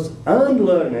was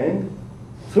unlearning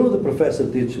through the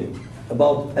professor teaching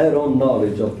about her own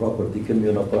knowledge of property,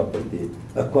 communal property,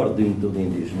 according to the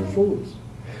indigenous rules.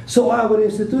 So our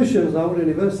institutions, our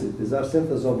universities are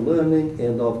centers of learning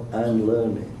and of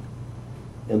unlearning.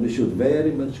 And we should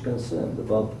very much concerned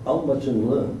about how much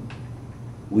unlearn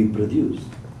we produce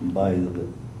by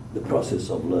the process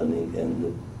of learning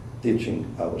and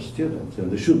teaching our students.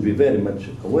 And we should be very much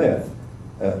aware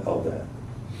of that.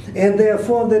 And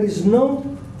therefore there is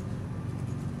no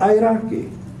hierarchy,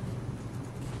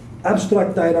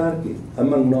 abstract hierarchy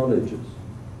among knowledges.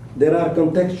 There are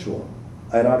contextual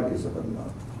hierarchies among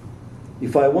knowledge.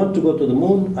 If I want to go to the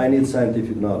moon, I need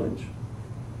scientific knowledge.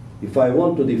 If I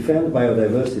want to defend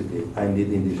biodiversity, I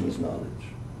need indigenous knowledge.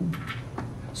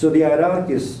 So the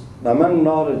hierarchies among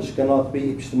knowledge cannot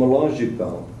be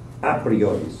epistemological a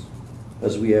priori,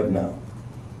 as we have now.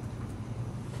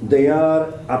 They are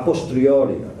a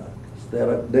posteriori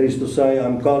hierarchies. There is to say,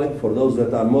 I'm calling, for those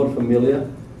that are more familiar,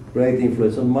 great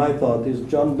influence on my thought is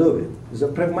John Dewey. It's a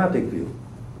pragmatic view.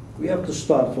 We have to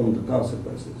start from the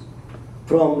consequences,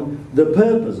 from the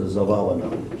purposes of our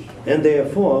knowledge, and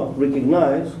therefore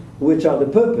recognize which are the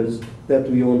purposes that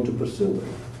we want to pursue.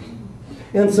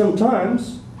 And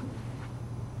sometimes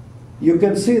you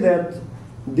can see that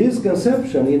this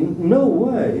conception in no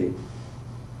way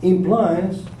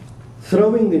implies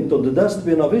throwing into the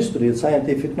dustbin of history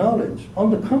scientific knowledge. On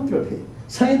the contrary,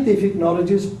 scientific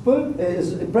knowledge is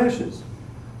precious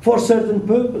for certain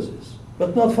purposes,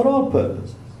 but not for all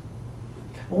purposes.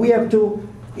 We have to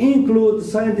include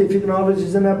scientific knowledge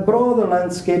in a broader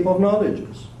landscape of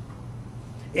knowledges,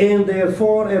 and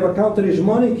therefore have a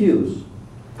counter-hegemonic use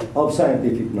of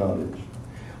scientific knowledge.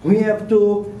 We have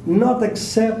to not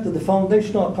accept the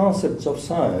foundational concepts of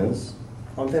science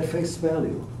on their face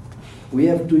value. We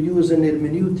have to use an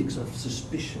hermeneutics of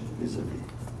suspicion vis-a-vis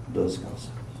those concepts.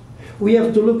 We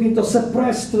have to look into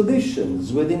suppressed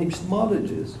traditions within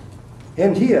epistemologies.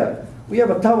 And here, we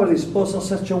have at our disposal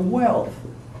such a wealth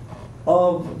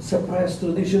of suppressed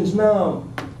traditions now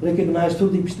recognized through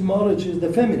the epistemologies,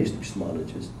 the feminist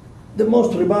epistemologies, the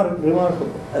most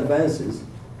remarkable advances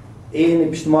in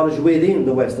epistemology within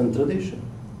the Western tradition.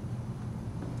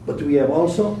 But we have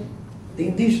also the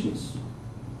indigenous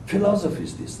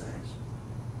philosophies these days,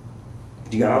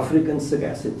 the African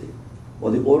sagacity,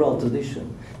 or the oral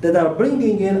tradition, that are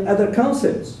bringing in other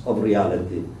concepts of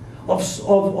reality,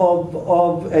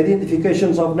 of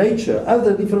identifications of nature,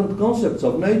 other different concepts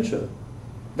of nature,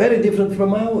 very different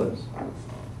from ours.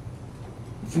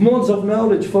 Modes of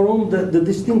knowledge for whom the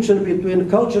distinction between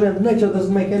culture and nature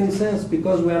doesn't make any sense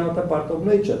because we are not a part of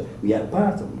nature. We are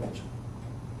part of nature.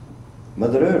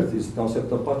 Mother Earth is the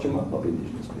concept of Pachamama of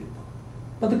indigenous people.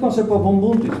 But the concept of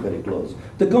Ubuntu is very close.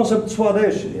 The concept of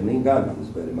Swadeshi in Ghana is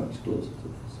very much closer to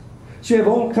this. So you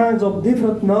have all kinds of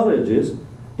different knowledges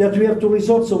that we have to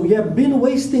resort. So we have been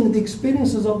wasting the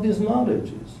experiences of these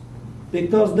knowledges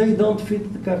because they don't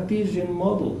fit the Cartesian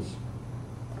models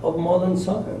of modern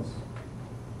science.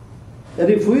 And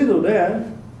if we do that,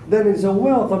 then it's a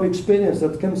wealth of experience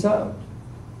that comes out.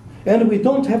 And we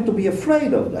don't have to be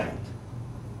afraid of that,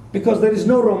 because there is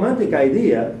no romantic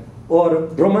idea or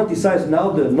romanticize now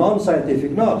the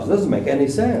non-scientific knowledge. It doesn't make any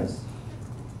sense.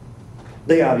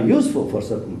 They are useful for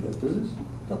certain purposes,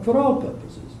 not for all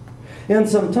purposes. And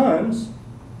sometimes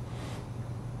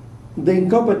the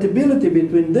incompatibility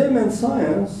between them and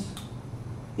science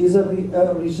is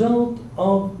a result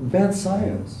of bad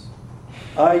science.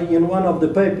 In one of the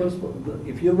papers,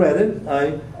 if you read it,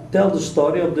 I tell the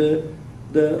story of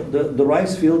the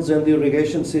rice fields and the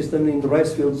irrigation system in the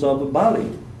rice fields of Bali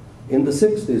in the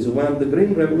 60s when the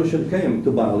Green Revolution came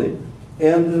to Bali.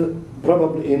 And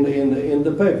probably in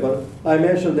the paper, I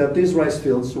mentioned that these rice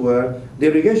fields were, the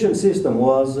irrigation system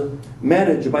was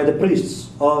managed by the priests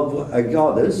of a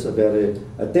goddess,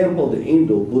 a temple, the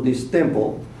Hindu Buddhist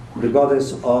temple, the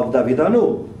goddess of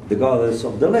Davidanu, the goddess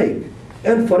of the lake.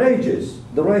 And for ages,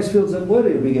 the rice fields were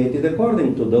irrigated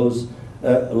according to those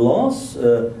laws,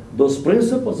 those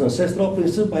principles, ancestral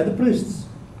principles by the priests.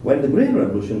 When the Green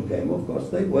Revolution came, of course,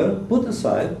 they were put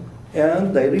aside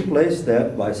and they replaced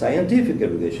that by scientific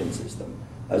irrigation system,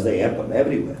 as they happen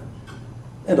everywhere.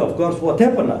 And of course, what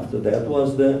happened after that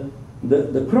was the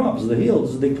crops, the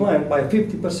yields declined by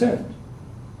 50%.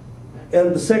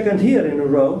 And the second year in a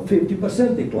row,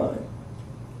 50% decline.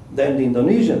 Then the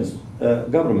Indonesian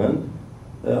government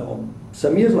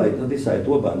some years later decided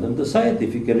to abandon the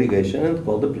scientific irrigation and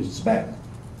call the priests back.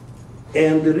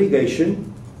 And the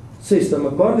irrigation system,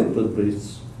 according to the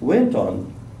priests, went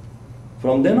on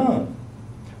from then on.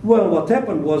 Well, what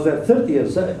happened was that 30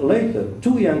 years later,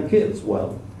 two young kids,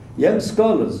 young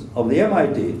scholars of the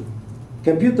MIT,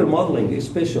 computer modeling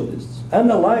specialists,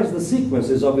 analyzed the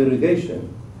sequences of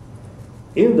irrigation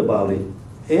in the Bali,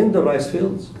 in the rice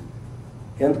fields,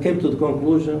 and came to the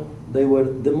conclusion they were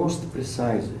the most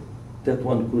precise that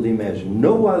one could imagine.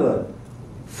 No other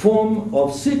form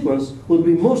of sequence would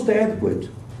be most adequate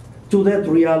to that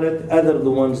reality other than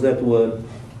the ones that were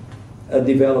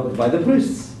developed by the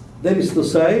priests. That is to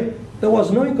say, there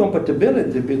was no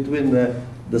incompatibility between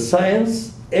the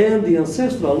science and the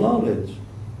ancestral knowledge.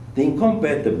 The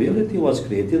incompatibility was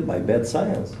created by bad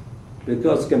science,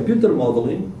 because computer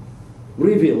modeling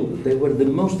revealed they were the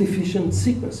most efficient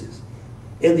sequences.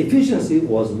 And efficiency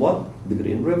was what the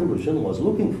Green Revolution was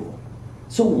looking for.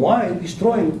 So why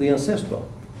destroying the ancestral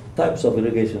types of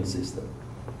irrigation system?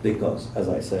 Because, as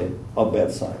I say, of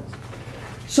bad science.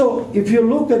 So if you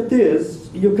look at this,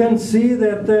 you can see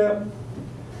that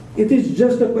it is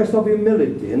just a question of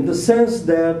humility, in the sense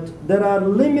that there are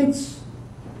limits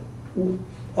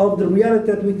of the reality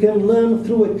that we can learn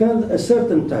through a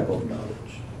certain type of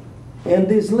knowledge. And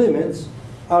these limits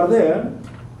are there,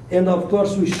 and of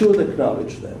course we should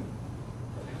acknowledge them.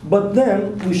 But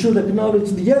then we should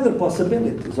acknowledge the other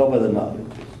possibilities of other knowledges.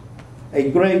 A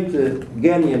great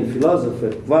Ghanaian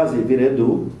philosopher, Vazi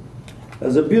Viredu,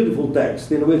 has a beautiful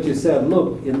text in which he said,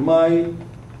 look, in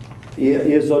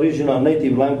his original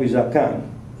native language, Akan,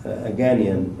 a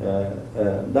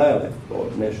Ghanaian dialect or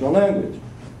national language,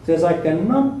 says, I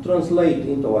cannot translate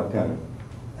into Akan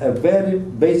a very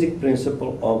basic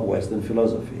principle of Western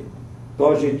philosophy,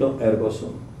 cogito ergo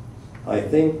sum. I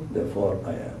think, therefore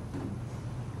I am.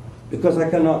 Because I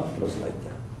cannot translate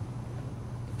that.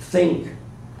 Think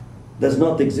does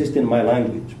not exist in my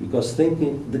language, because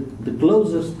thinking, the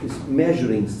closest is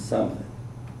measuring something.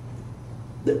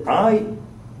 The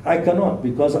I cannot,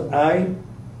 because I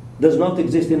does not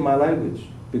exist in my language,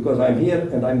 because I'm here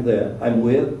and I'm there, I'm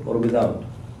with or without.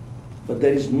 But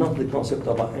there is not the concept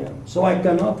of I am. So I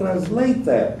cannot translate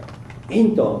that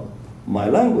into my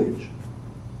language.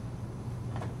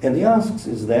 And he asks,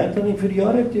 is that an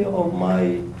inferiority of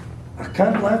my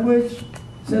Akan language?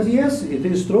 He says, yes, it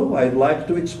is true. I'd like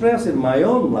to express in my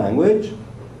own language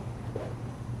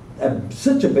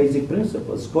such a basic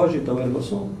principle as cogito ergo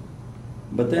sum.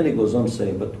 But then he goes on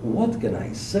saying, but what can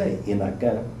I say in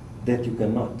Akan that you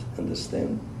cannot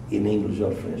understand in English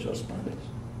or French or Spanish?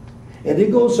 And he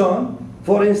goes on,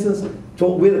 for instance,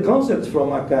 with concepts from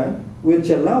Akan, which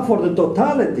allow for the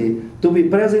totality to be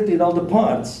present in all the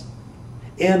parts,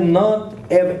 and not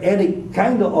have any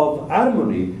kind of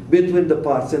harmony between the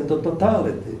parts and the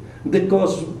totality. The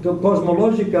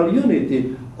cosmological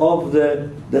unity of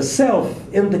the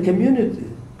self and the community.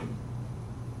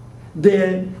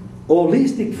 The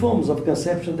holistic forms of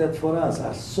conception that for us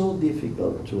are so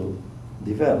difficult to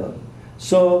develop.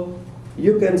 So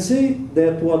you can see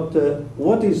that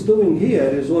what he's doing here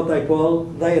is what I call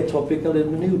diatopical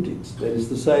hermeneutics. That is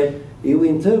to say, you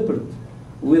interpret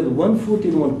with one foot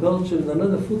in one culture and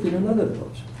another foot in another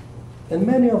culture. And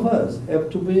many of us have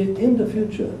to be, in the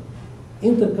future,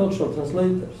 intercultural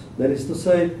translators. That is to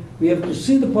say, we have to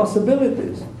see the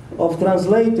possibilities of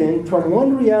translating from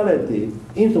one reality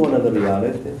into another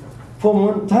reality, from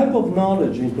one type of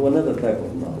knowledge into another type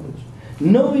of knowledge,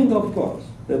 knowing, of course,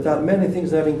 that there are many things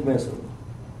that are incommensurable.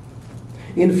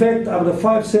 In fact, after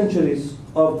 5 centuries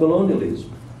of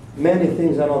colonialism, many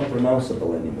things are not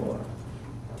pronounceable anymore.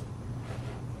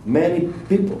 Many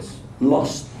peoples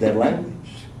lost their language.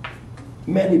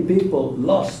 Many people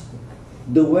lost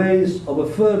the ways of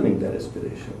affirming their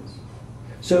aspirations.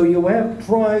 So you have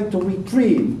tried to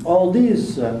retrieve all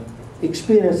these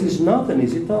experiences, not an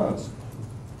easy task.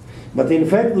 But in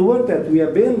fact, the work that we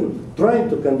have been trying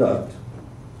to conduct,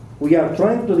 we are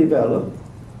trying to develop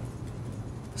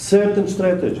certain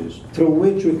strategies through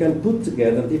which we can put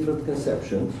together different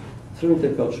conceptions through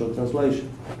intercultural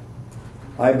translation.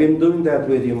 I've been doing that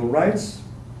with human rights.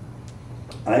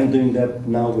 I'm doing that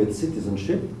now with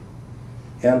citizenship,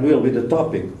 and will be the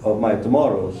topic of my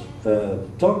tomorrow's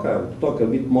talk. I'll talk a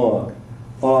bit more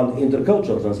on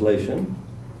intercultural translation,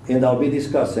 and I'll be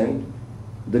discussing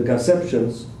the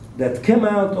conceptions that came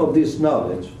out of this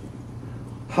knowledge.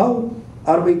 How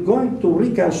are we going to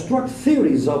reconstruct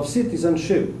theories of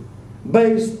citizenship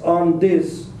based on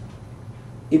this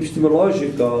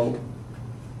epistemological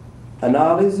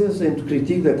analysis and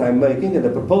critique that I'm making and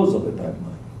the proposal that I'm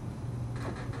making?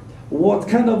 What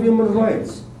kind of human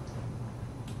rights?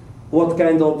 What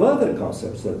kind of other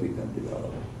concepts that we can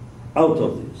develop out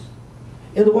of this?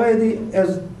 And why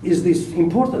is this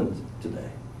important today?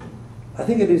 I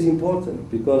think it is important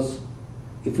because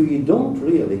if we don't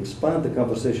really expand the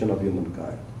conversation of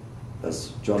humankind,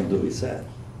 as John Dewey said,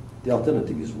 the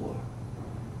alternative is war.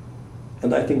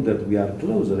 And I think that we are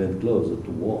closer and closer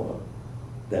to war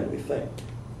than we think.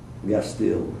 We are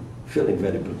still feeling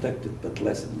very protected, but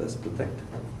less and less protected.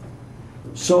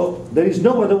 So there is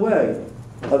no other way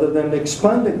other than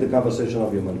expanding the conversation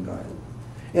of humankind.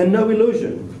 And no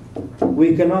illusion,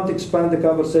 we cannot expand the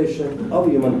conversation of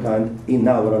humankind in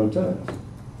our own terms.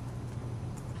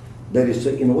 That is,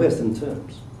 in Western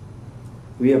terms.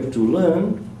 We have to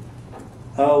learn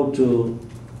how to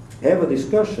have a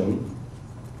discussion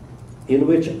in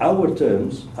which our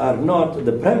terms are not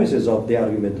the premises of the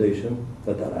argumentation,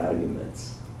 but are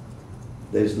arguments.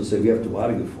 That is to say, we have to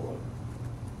argue for.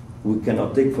 We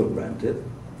cannot take for granted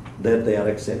that they are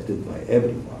accepted by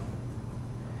everyone.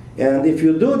 And if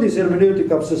you do this hermeneutic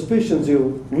of suspicions,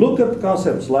 you look at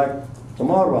concepts like,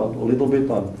 tomorrow a little bit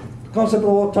on the concept of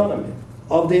autonomy,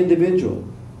 of the individual,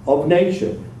 of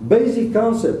nature, basic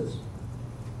concepts.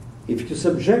 If you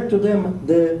subject to them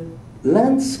the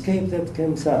landscape that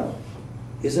comes out,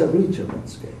 is a richer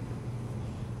landscape.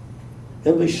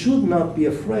 And we should not be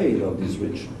afraid of this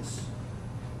richness.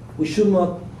 We should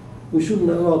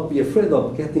not be afraid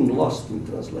of getting lost in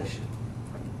translation.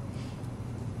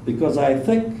 Because I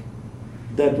think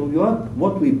that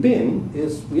what we've been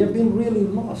is, we have been really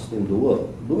lost in the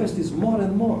world. The West is more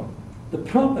and more. The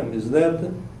problem is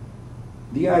that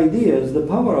the ideas, the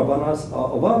power of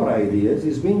our ideas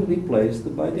is being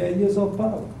replaced by the ideas of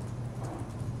power,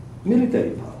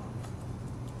 military power.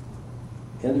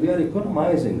 And we are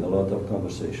economizing a lot of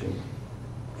conversation,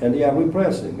 and we are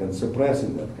repressing and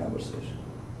suppressing that conversation.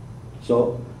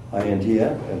 So I end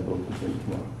here, and we'll continue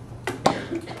tomorrow.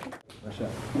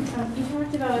 You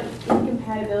talked about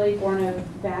incompatibility born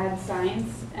of bad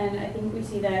science, and I think we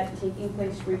see that taking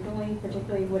place frequently,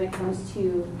 particularly when it comes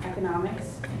to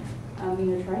economics.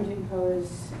 Trying to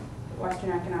impose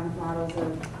Western economic models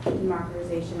of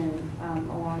democratization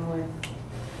along with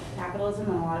capitalism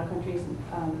in a lot of countries,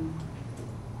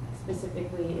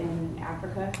 specifically in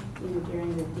Africa,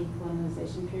 during the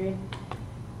decolonization period.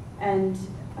 And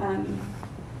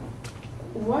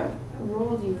what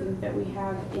role do you think that we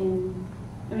have in,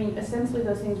 essentially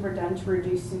those things were done to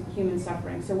reduce human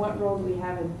suffering. So what role do we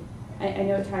have in, I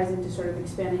know it ties into sort of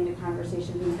expanding the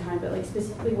conversation of humankind, but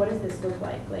specifically what does this look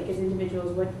like? As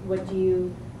individuals, what do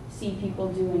you see people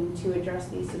doing to address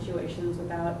these situations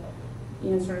without,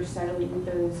 sort of settling with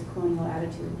those colonial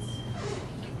attitudes?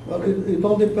 Well, it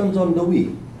all depends on the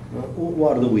we. Who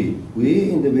are the we? We,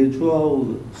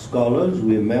 individual scholars,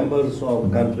 we members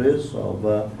of countries,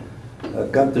 of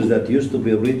countries that used to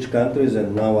be rich countries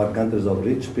and now are countries of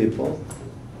rich people.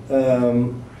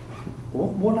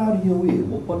 What are you we?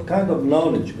 What kind of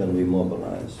knowledge can we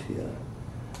mobilize here?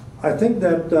 I think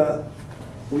that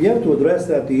we have to address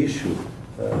that issue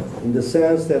in the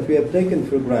sense that we have taken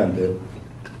for granted,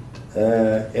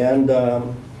 and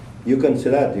you can see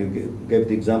that. You gave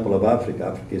the example of Africa.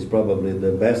 Africa is probably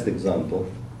the best example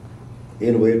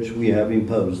in which we have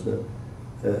imposed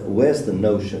Western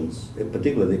notions,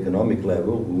 particularly the economic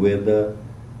level, with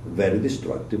very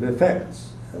destructive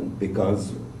effects. And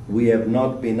because we have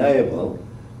not been able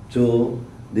to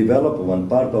develop one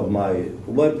part of my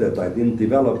work that I didn't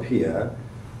develop here,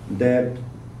 that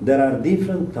there are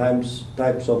different types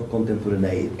of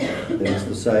contemporaneity. That is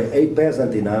to say, a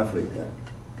peasant in Africa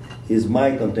is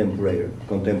my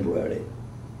contemporary,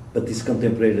 but is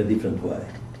contemporary in a different way.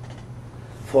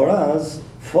 For us,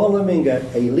 following a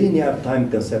linear time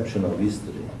conception of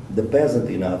history, the peasant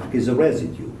in Africa is a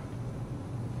residue,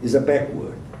 is a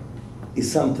backward,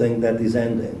 is something that is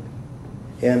ending.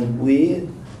 And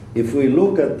if we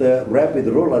look at the rapid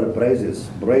rural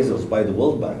appraisals by the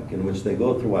World Bank, in which they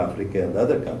go through Africa and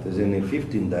other countries, and in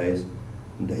 15 days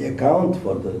they account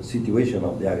for the situation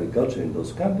of the agriculture in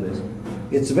those countries,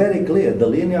 it's very clear the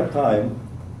linear time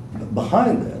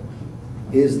behind that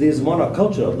is this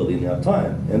monoculture of the linear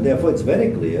time. And therefore it's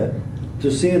very clear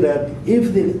to see that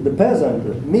if the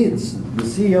peasant meets the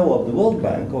CEO of the World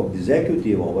Bank, or the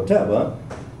executive, or whatever,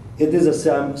 it is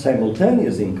a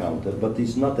simultaneous encounter, but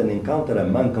it's not an encounter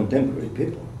among contemporary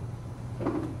people.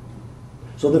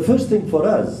 So the first thing for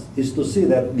us is to see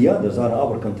that the others are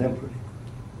our contemporary.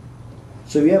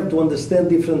 So we have to understand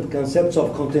different concepts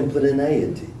of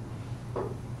contemporaneity,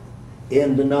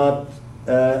 and not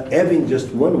having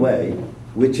just one way,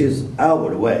 which is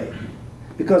our way.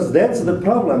 Because that's the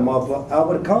problem of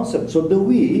our concept. So the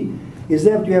we is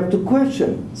that you have to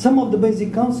question some of the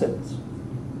basic concepts.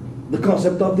 The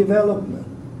concept of development.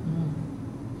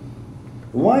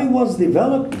 Why was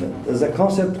development as a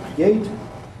concept created?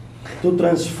 To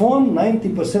transform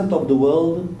 90% of the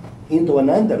world into an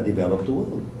underdeveloped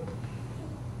world.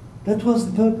 That was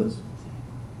the purpose.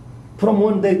 From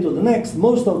one day to the next,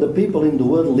 most of the people in the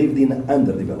world lived in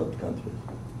underdeveloped countries.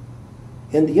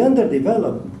 And the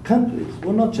underdeveloped countries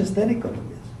were not just their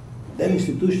economies, their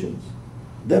institutions,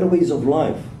 their ways of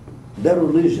life, their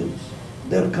religions,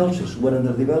 their cultures were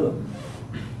underdeveloped.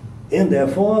 And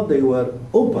therefore they were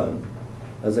open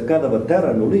as a kind of a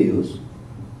terra nullius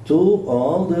to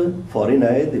all the foreign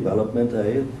aid, development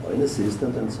aid, foreign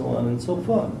assistance, and so on and so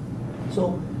forth.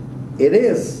 So it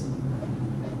is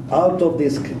out of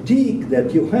this critique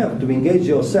that you have to engage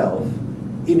yourself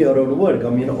in your own work. I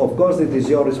mean, of course, it is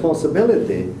your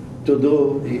responsibility to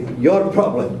do your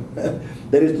problem.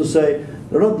 That is to say,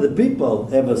 not the people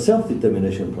have a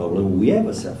self-determination problem, we have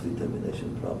a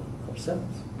self-determination problem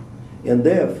ourselves. And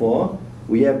therefore,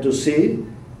 we have to see,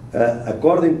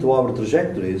 according to our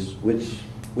trajectories,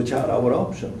 which are our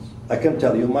options. I can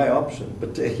tell you my option,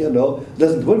 but you know, it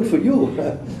doesn't work for you.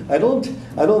 I don't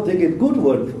think it could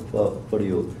work for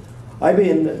you. I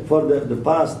mean, for the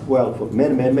past, well, for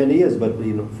many years, but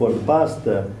you know, for the past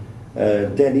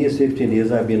 10 years, 15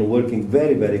 years, I've been working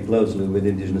very, very closely with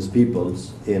indigenous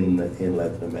peoples in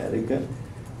Latin America,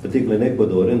 particularly in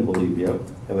Ecuador and Bolivia.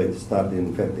 I started,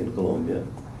 in fact, in Colombia.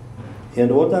 And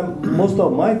most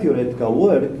of my theoretical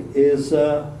work is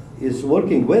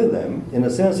working with them, in a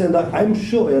sense, and I'm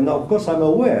sure, and of course I'm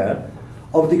aware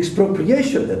of the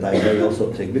expropriation that I may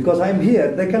also take, because I'm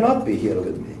here, they cannot be here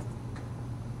with me.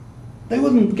 They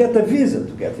wouldn't get a visa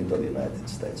to get into the United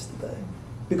States today,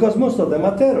 because most of them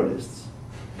are terrorists.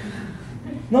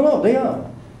 No, they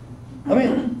are. I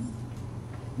mean,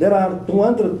 there are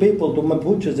 200 people to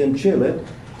Mapuches in Chile,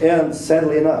 and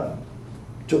sadly enough,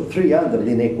 300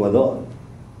 in Ecuador,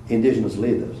 indigenous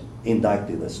leaders,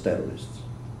 indicted as terrorists.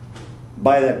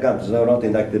 By their countries, they are not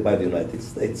indicted by the United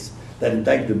States. They're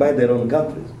indicted by their own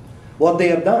countries. What they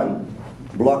have done,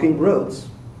 blocking roads,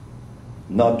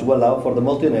 not to allow for the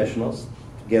multinationals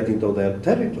to get into their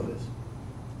territories.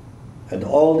 And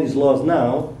all these laws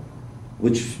now,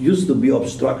 which used to be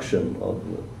obstruction of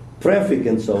traffic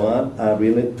and so on, are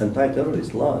really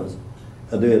anti-terrorist laws.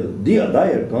 And they have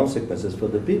dire consequences for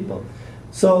the people.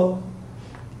 So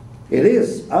it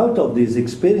is out of this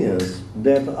experience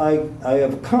that I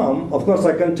have come. Of course,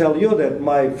 I can tell you that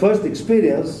my first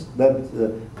experience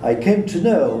that I came to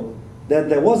know that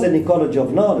there was an ecology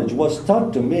of knowledge was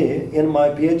taught to me in my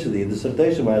PhD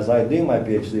dissertation as I was doing my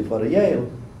PhD for Yale,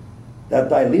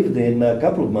 that I lived in a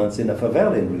couple of months in a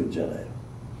favela in Rio de Janeiro.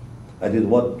 I did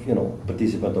what, you know,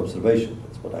 participant observation,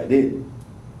 that's what I did.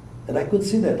 And I could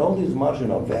see that all these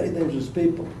marginal, very dangerous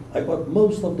people, I got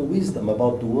most of the wisdom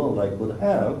about the world I could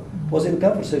have was in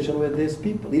conversation with these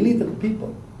people, illiterate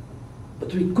people.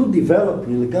 But we could develop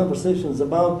really conversations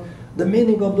about the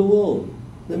meaning of the world,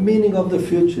 the meaning of the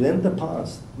future and the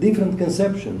past, different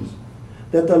conceptions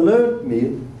that alert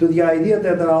me to the idea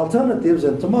that there are alternatives,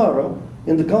 and tomorrow,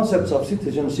 in the concepts of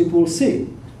citizenship, we'll see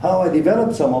how I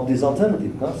developed some of these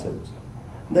alternative concepts.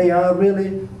 They are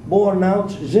really born out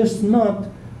just not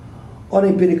on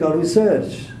empirical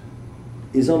research,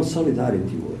 is on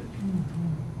solidarity work.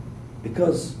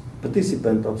 Because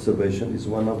participant observation is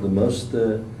one of the most,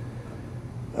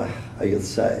 I would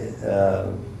say,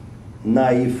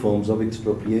 naive forms of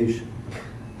expropriation.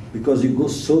 Because you go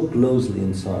so closely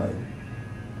inside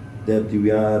that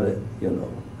you are, you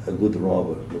know, a good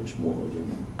robber, much more. You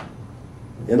know.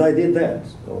 And I did that.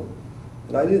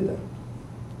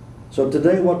 So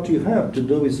today what you have to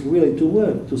do is really to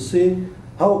work, to see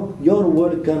how your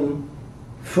work can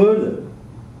further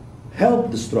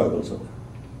help the struggles of them.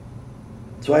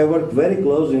 So I worked very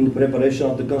closely in the preparation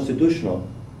of the constitutional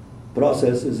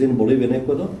processes in Bolivia and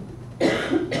Ecuador.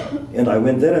 And I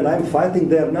went there, and I'm fighting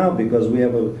there now because we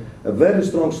have a very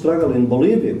strong struggle in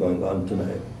Bolivia going on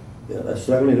tonight. A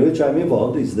struggle in which I'm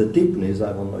involved is the Tipnis,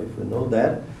 I don't know if you know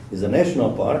that, is a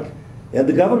national park, and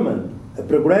the government, a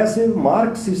progressive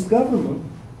Marxist government,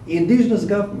 indigenous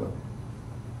government,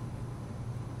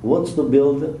 wants to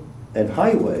build a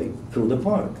highway through the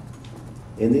park.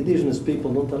 And indigenous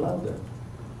people don't allow that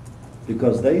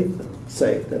because they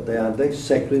say that they are their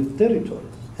sacred territories,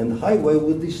 and the highway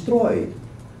would destroy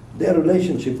their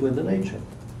relationship with the nature.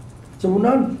 So we're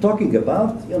not talking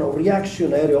about, you know,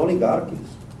 reactionary oligarchies.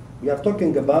 We are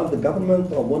talking about the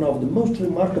government of one of the most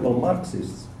remarkable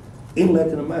Marxists in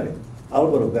Latin America,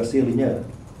 Álvaro García Linera,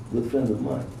 good friend of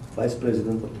mine, vice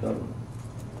president of the government.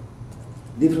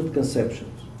 Different conceptions.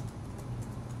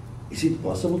 Is it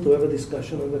possible to have a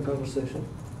discussion and a conversation?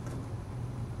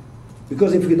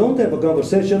 Because if we don't have a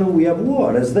conversation, we have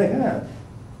war, as they had.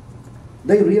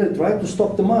 They really tried to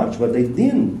stop the march, but they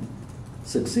didn't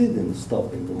succeed in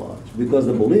stopping the march, because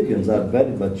the Bolivians are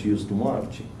very much used to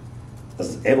marching,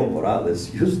 as Evo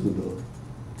Morales used to do.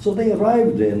 So they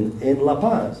arrived in La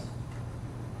Paz,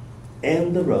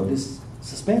 and the road is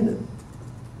suspended.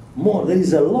 There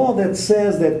is a law that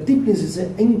says that Tipnis is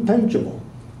intangible.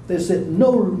 They said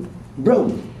no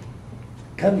road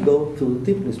can go to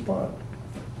Tipnis Park.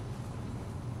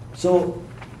 So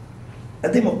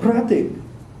a democratic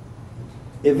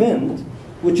event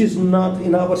which is not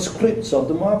in our scripts of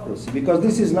democracy, because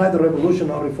this is neither revolution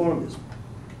nor reformism.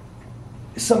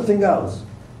 It's something else,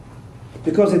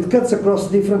 because it cuts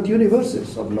across different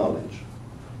universes of knowledge.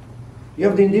 You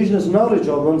have the indigenous knowledge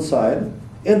on one side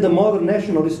and the modern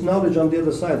nationalist knowledge on the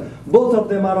other side. Both of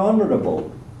them are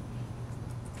honorable.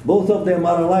 Both of them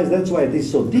are allies. That's why it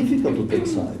is so difficult to take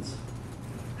sides.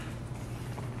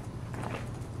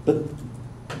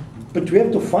 But we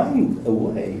have to find a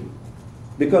way,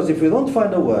 because if we don't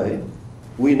find a way,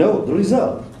 we know the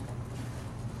result.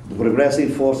 The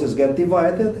progressive forces get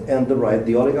divided, and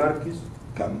the oligarchies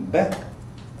come back.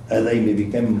 They may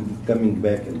be coming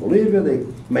back in Bolivia, they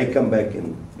may come back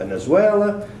in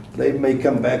Venezuela, they may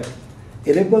come back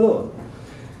in Ecuador.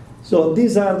 So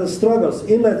these are the struggles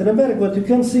in Latin America. But you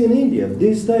can see in India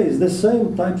these days the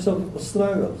same types of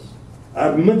struggles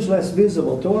are much less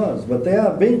visible to us, but they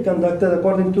are being conducted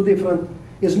according to different.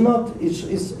 It's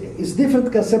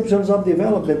different conceptions of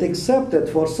development, except that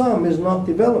for some it's not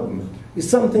development. It's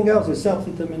something else. It's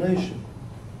self-determination.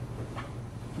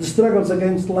 The struggles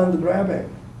against land grabbing.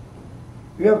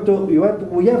 We have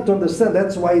to understand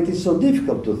that's why it is so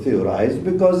difficult to theorize,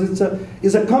 because it's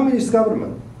a communist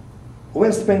government,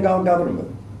 West Bengal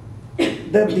government,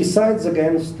 that decides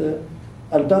against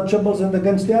untouchables and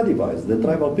against the Adivais, the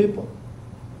tribal people,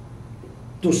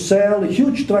 to sell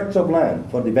huge tracts of land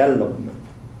for development.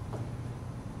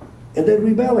 And they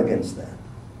rebel against that.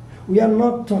 We are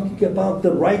not talking about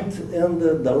the right and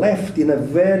the left in a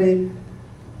very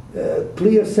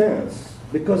clear sense,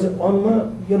 because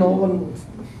one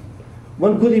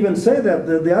could even say that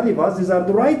the Adivasis are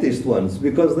the rightist ones,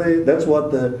 because that's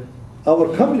what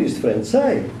our communist friends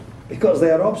say, because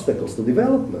they are obstacles to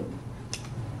development.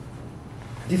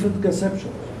 Different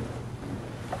conceptions.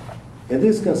 And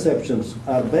these conceptions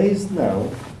are based now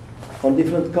on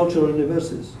different cultural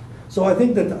universities. So I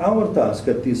think that our task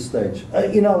at this stage,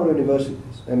 in our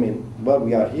universities, while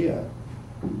we are here,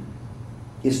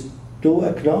 is to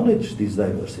acknowledge this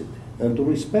diversity and to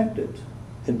respect it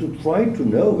and to try to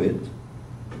know it.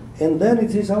 And then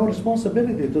it is our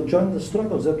responsibility to join the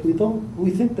struggles that we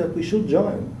think that we should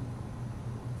join.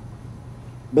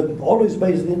 But always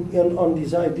based on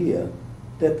this idea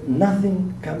that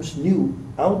nothing comes new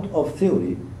out of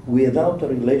theory without a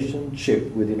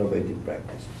relationship with innovative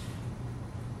practices.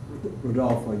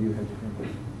 Rodolfo, you had your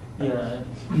question. Yeah,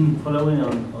 following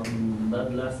on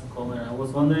that last comment, I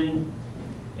was wondering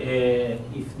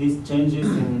if these changes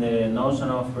in the notion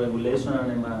of regulation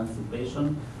and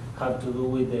emancipation have to do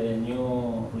with the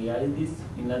new realities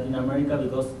in Latin America,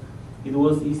 because it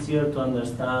was easier to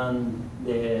understand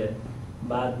the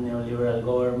bad neoliberal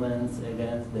governments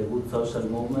against the good social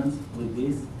movements with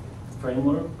this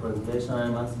framework, regulation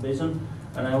and emancipation.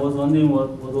 And I was wondering what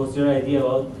was your idea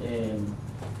about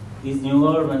these new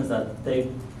governments that take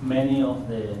many of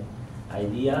the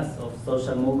ideas of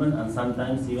social movement and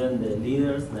sometimes even the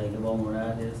leaders like Evo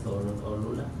Morales or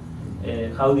Lula.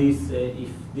 How this, if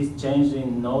this change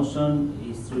in notion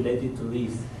is related to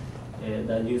this,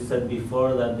 that you said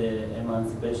before, that the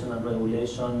emancipation and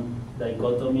regulation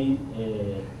dichotomy,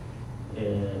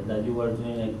 that you were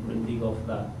doing a critique of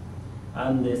that.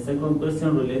 And the second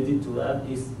question related to that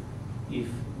is if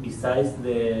besides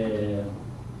the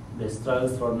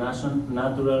struggles for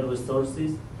natural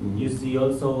resources, you see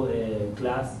also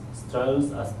class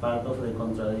struggles as part of the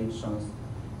contradictions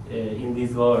in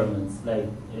these governments, like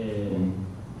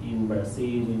in Brazil,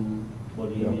 in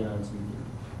Bolivia, Argentina.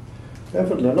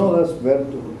 Definitely, no, that's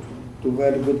two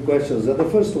very good questions. The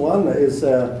first one is,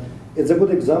 it's a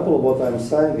good example of what I'm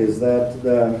saying, is that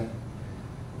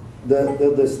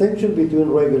the distinction between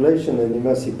regulation and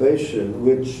emancipation,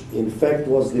 which in fact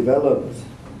was developed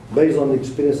based on the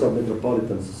experience of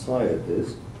metropolitan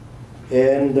societies,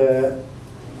 and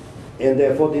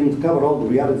therefore didn't cover all the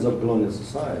realities of colonial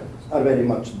societies, are very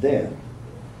much there.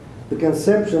 The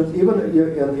conceptions, even,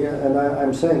 and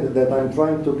I'm saying that I'm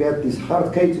trying to get these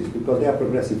hard cases because they are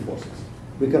progressive forces.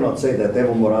 We cannot say that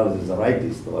Evo Morales is a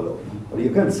rightist, or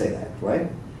you can't say that, right?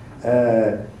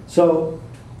 So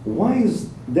why is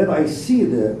that I see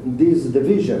this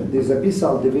division, this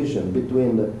abyssal division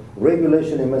between the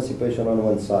regulation and emancipation on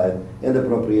one side and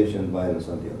appropriation and violence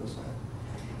on the other side,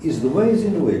 is the ways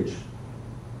in which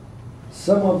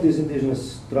some of these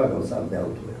indigenous struggles are dealt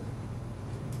with.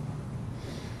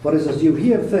 For instance, you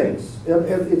hear things, and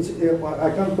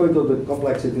I can't go into the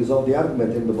complexities of the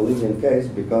argument in the Bolivian case,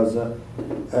 because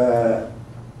the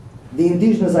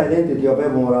indigenous identity of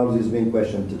Evo Morales is being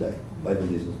questioned today by the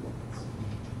indigenous movements.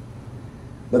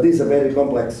 But this is a very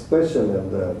complex question,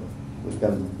 and We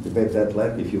can debate that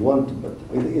later if you want to, but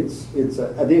it's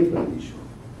a different issue.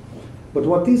 But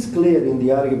what is clear in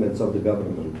the arguments of the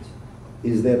government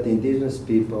is that the indigenous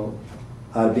people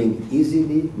are being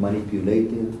easily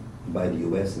manipulated by the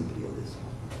US imperialism.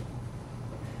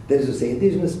 That is to say,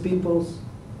 indigenous peoples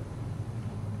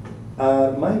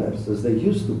are minors, as they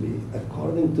used to be,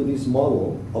 according to this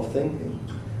model of thinking.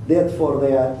 Therefore,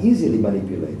 they are easily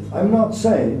manipulated. I'm not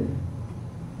saying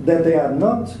that there are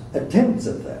not attempts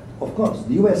at that. Of course,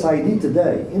 the US ID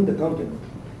today in the continent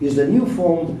is the new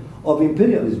form of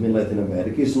imperialism in Latin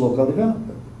America, is local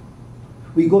development.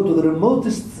 We go to the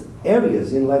remotest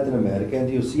areas in Latin America and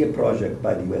you see a project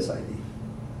by the US ID.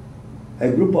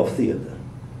 A group of theater,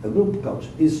 a group of culture.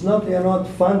 They are not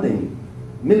funding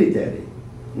military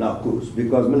now coups,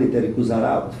 because military coups are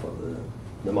out for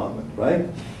the moment, right?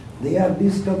 They are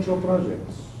these cultural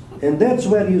projects. And that's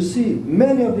where you see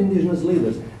many of the indigenous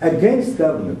leaders against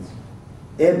governments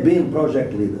have been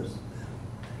project leaders.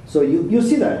 So you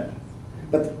see that.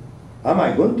 But am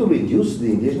I going to reduce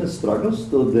the indigenous struggles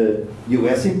to the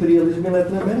US imperialism in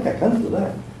Latin America? I can't do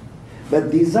that.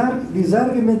 But this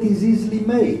argument is easily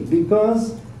made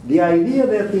because the idea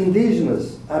that the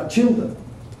indigenous are children,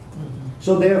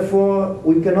 so therefore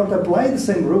we cannot apply the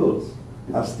same rules,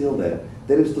 are still there.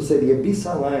 That is to say, the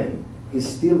abyssal line is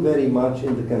still very much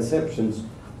in the conceptions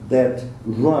that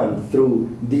run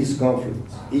through these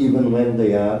conflicts, even when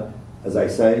they are, as I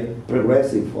say,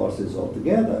 progressive forces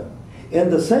altogether.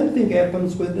 And the same thing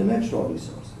happens with the natural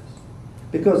resources.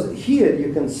 Because here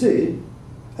you can see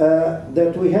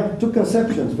that we have two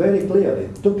conceptions very clearly.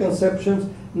 Two conceptions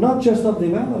not just of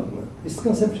development, it's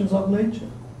conceptions of nature.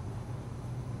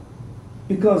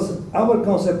 Because our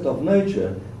concept of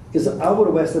nature is our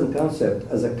Western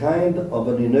concept as a kind of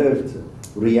an inert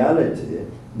reality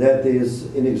that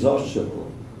is inexhaustible,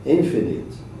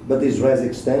 infinite, but is res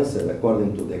extensive,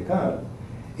 according to Descartes,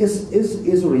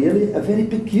 is really a very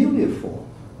peculiar form,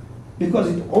 because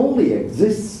it only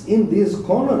exists in this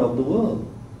corner of the world.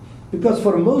 Because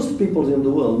for most peoples in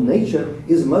the world, nature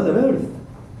is Mother Earth,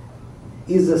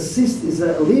 is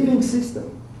a living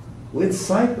system with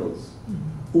cycles,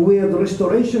 with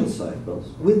restoration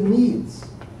cycles, with needs.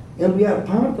 And we are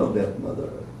part of that Mother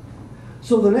Earth.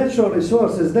 So the natural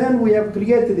resources, then we have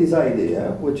created this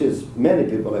idea, which is many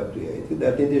people have created,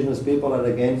 that indigenous people are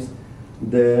against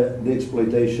the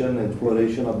exploitation and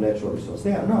exploration of natural resources.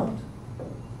 They are not.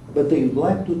 But they would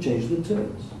like to change the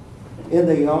terms. And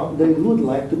they would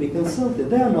like to be consulted.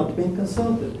 They are not being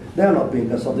consulted. They are not being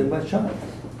consulted by Chávez.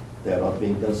 They are not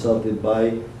being consulted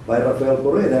by Rafael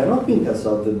Correa. They are not being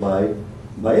consulted by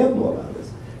Evo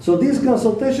Morales. So this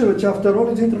consultation, which after all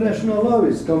is international law,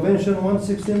 is Convention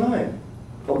 169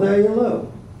 of the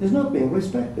ILO, is not being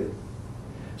respected.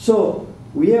 So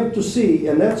we have to see,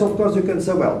 and that's of course you can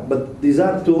say, well, but these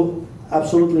are two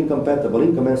absolutely incompatible,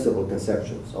 incommensurable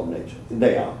conceptions of nature.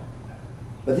 They are.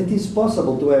 But it is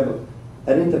possible to have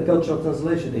an intercultural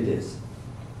translation, it is.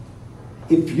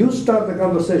 If you start a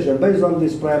conversation based on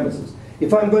these premises,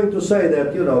 if I'm going to say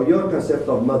that, you know, your concept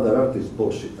of Mother Earth is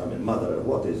bullshit, I mean, Mother Earth,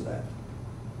 what is that?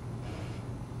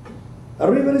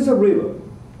 A river is a river.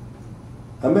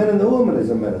 A man and a woman is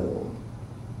a man and a woman.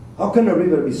 How can a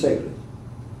river be sacred?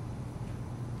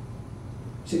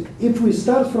 See, if we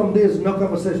start from this, no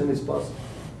conversation is possible.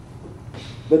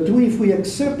 But if we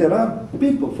accept there are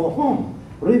people for whom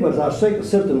rivers are sacred,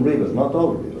 certain rivers, not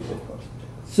all rivers, of course,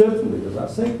 certain rivers are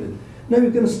sacred, now we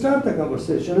can start a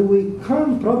conversation and we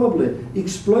can probably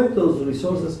exploit those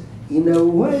resources in a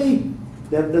way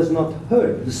that does not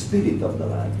hurt the spirit of the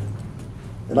land.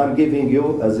 And I'm giving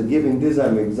you, giving this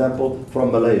an example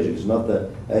from Malaysia. It's not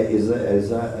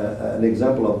an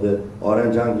example of the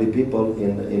Orange Angli people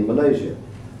in Malaysia.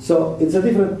 So it's a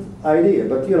different idea,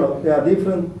 but you know, there are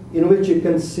different, in which you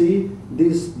can see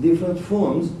these different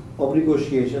forms of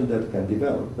negotiation that can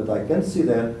develop. But I can see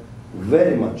that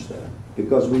very much there,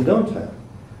 because we don't have.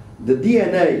 The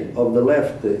DNA of the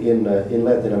left in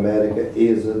Latin America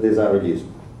is desirabilism,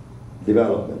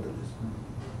 developmentalism,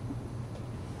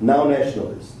 now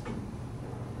nationalist.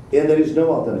 And there is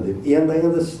no alternative. And I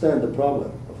understand the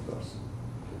problem, of course,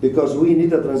 because we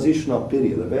need a transitional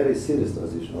period, a very serious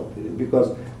transitional period,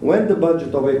 because when the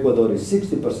budget of Ecuador is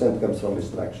 60% comes from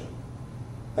extraction,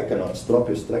 I cannot stop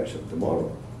extraction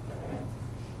tomorrow.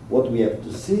 What we have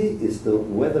to see is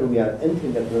whether we are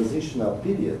entering a transitional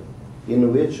period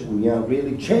in which we are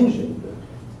really changing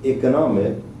the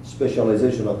economic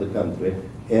specialization of the country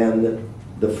and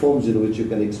the forms in which you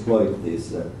can exploit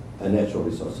these natural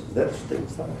resources. That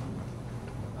takes time.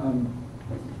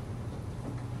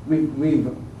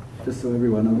 We've, just so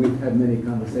everyone knows, we've had many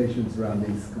conversations around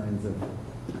these kinds of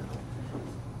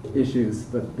issues,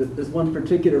 but there's one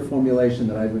particular formulation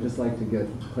that I would just like to get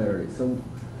clarity. So,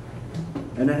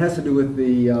 and it has to do with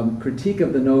the critique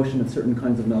of the notion of certain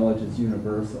kinds of knowledge as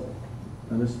universal.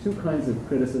 Now, there's two kinds of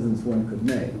criticisms one could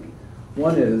make.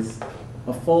 One is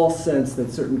a false sense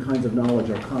that certain kinds of knowledge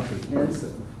are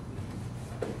comprehensive.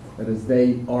 That is,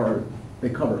 they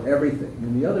cover everything.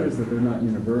 And the other is that they're not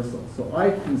universal. So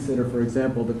I consider, for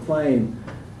example, the claim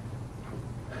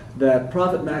that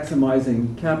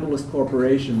profit-maximizing capitalist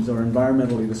corporations are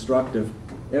environmentally destructive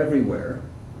everywhere,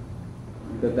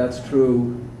 that's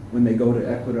true when they go to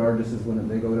Ecuador, just as when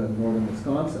they go to northern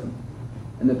Wisconsin,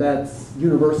 and that's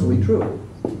universally true.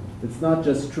 It's not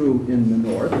just true in the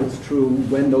north, it's true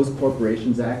when those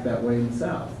corporations act that way in the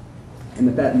south.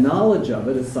 And that knowledge of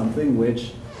it is something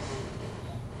which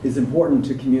is important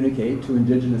to communicate to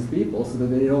indigenous people so that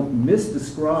they don't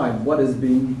misdescribe what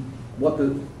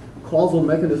the causal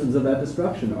mechanisms of that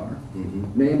destruction are.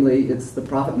 Mm-hmm. Namely, it's the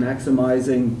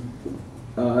profit-maximizing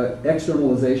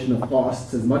externalization of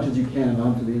costs as much as you can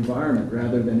onto the environment,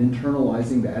 rather than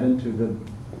internalizing that into the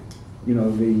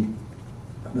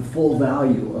full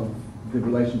value of the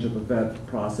relationship of that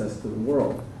process to the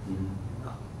world. Mm-hmm.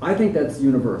 I think that's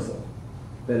universal.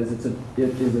 That is, it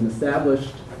is an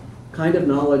established kind of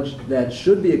knowledge that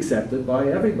should be accepted by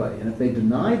everybody. And if they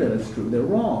deny that it's true, they're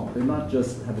wrong. They're not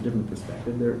just have a different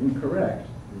perspective, they're incorrect.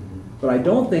 Mm-hmm. But I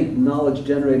don't think knowledge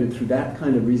generated through that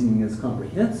kind of reasoning is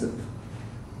comprehensive.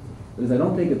 Because I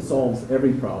don't think it solves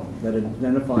every problem, that it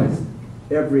identifies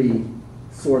every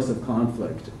source of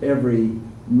conflict, every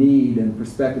need and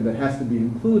perspective that has to be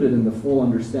included in the full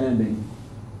understanding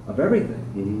of everything.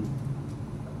 Mm-hmm.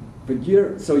 But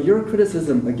your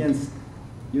criticism against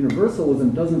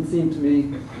universalism doesn't seem to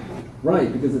me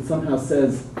right, because it somehow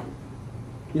says,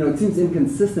 it seems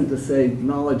inconsistent to say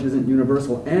knowledge isn't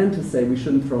universal and to say we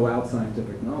shouldn't throw out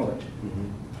scientific knowledge.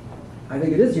 Mm-hmm. I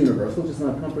think it is universal, just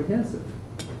not comprehensive.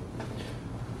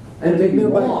 And it may be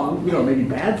wrong, maybe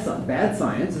bad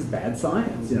science is bad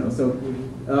science, so.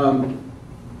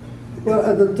 Well,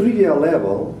 at the trivial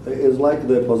level, it's like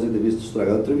the positivist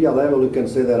struggle. At the trivial level, you can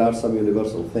say there are some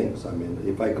universal things. I mean,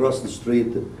 if I cross the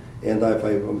street and if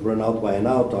I run out by an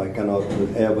auto, I cannot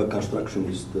have a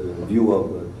constructionist view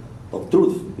of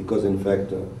truth, because in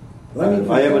fact, I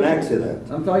have an accident.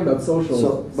 I'm talking about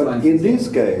social but in this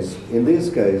case,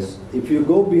 if you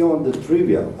go beyond the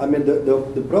trivial, I mean,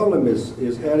 the problem is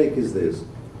Eric, is this.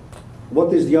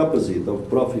 What is the opposite of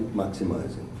profit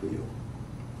maximizing for you?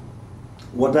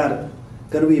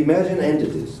 Can we imagine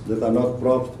entities that are not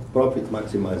profit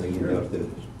maximizing in your theories?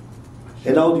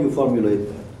 And how do you formulate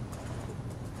that?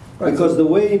 Right. Because the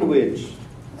way in which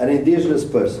an indigenous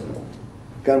person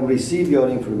can receive your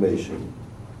information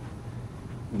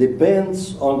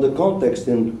depends on the context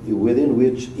within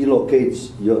which he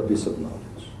locates your piece of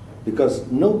knowledge. Because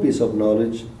no piece of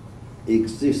knowledge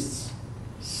exists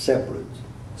separate.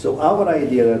 So our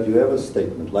idea that you have a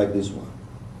statement like this one,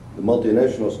 the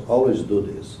multinationals always do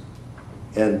this,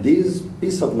 and this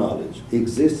piece of knowledge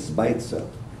exists by itself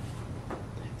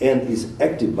and is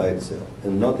active by itself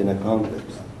and not in a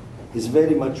context, is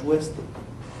very much Western.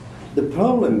 The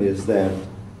problem is that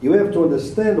you have to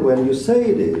understand when you say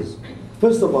it is,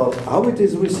 first of all, how it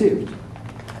is received,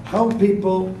 how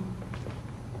people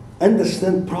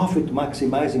understand profit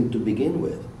maximizing to begin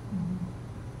with.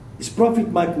 Is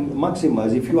profit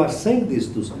maximizing, if you are saying this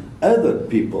to other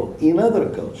people in other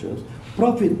cultures,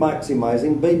 profit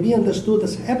maximizing may be understood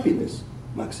as happiness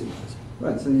maximizing.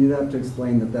 Right, so you'd have to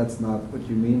explain that that's not what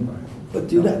you mean by it.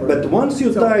 But once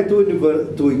you try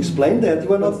to explain that,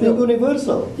 you are not being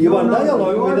universal. You are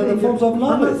dialoguing with other forms of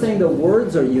knowledge. I'm not saying the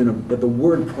words are that the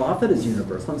word profit is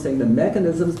universal. I'm saying the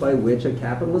mechanisms by which a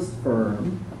capitalist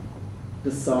firm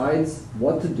decides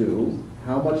what to do,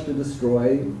 how much to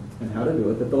destroy, and how to do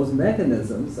it, that those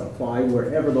mechanisms apply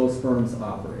wherever those firms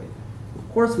operate. Of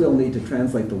course, we'll need to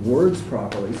translate the words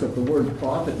properly, so if the word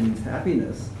profit means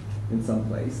happiness in some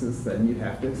places, then you'd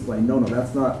have to explain, no,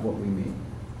 that's not what we mean.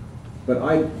 But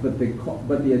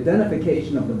the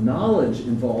identification of the knowledge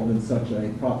involved in such a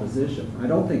proposition, I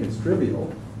don't think it's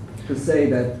trivial to say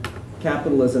that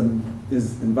capitalism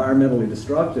is environmentally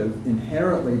destructive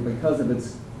inherently because of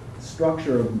its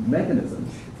structure of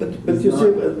mechanisms. But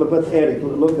Eric,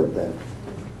 look at that.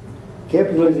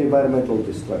 Capital is environmentally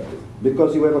destructive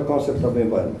because you have a concept of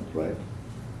environment, right?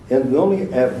 And we only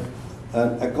have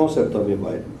a concept of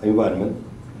environment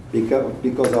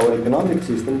because our economic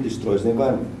system destroys the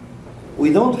environment.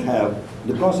 We don't have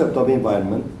the concept of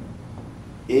environment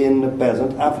in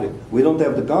peasant Africa. We don't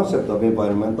have the concept of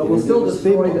environment. But in we'll still indigenous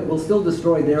destroy, people. we'll still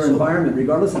destroy their environment,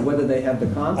 regardless of whether they have the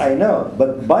concept. I know,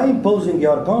 but by imposing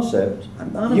your concept,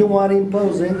 I'm not you are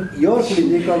imposing your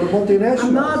critique on the multinationals.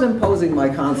 I'm not imposing my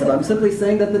concept. I'm simply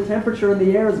saying that the temperature in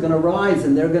the air is going to rise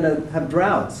and they're going to have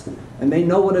droughts. And they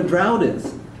know what a drought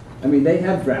is. I mean, they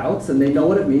have droughts and they know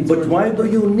what it means. But why do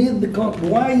you need the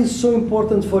why is so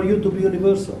important for you to be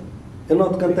universal and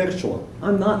not contextual?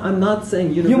 I'm not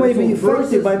saying universal. You may be effective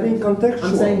versus by being contextual.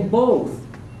 I'm saying both.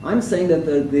 I'm saying that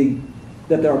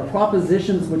that there are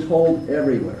propositions which hold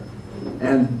everywhere.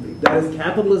 And that is,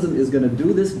 capitalism is going to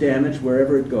do this damage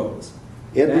wherever it goes.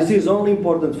 And this is only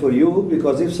important for you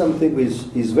because if something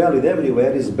is valid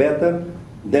everywhere, is better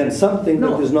than something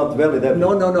that is not valid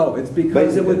everywhere. No. It's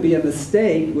because Basically. it would be a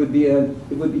mistake. It would be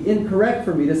incorrect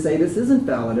for me to say this isn't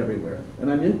valid everywhere.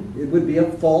 And it would be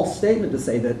a false statement to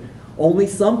say that only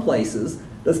some places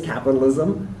does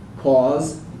capitalism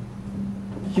cause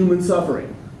human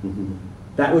suffering. Mm-hmm.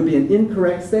 That would be an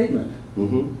incorrect statement.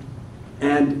 Mm-hmm.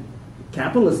 And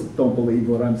capitalists don't believe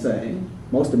what I'm saying.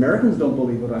 Most Americans don't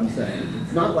believe what I'm saying.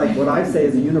 It's not like what I say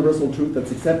is a universal truth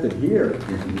that's accepted here.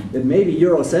 Mm-hmm. It may be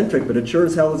Eurocentric, but it sure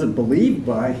as hell isn't believed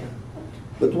by.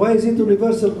 But why is it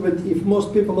universal if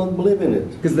most people don't believe in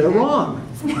it? Because they're wrong.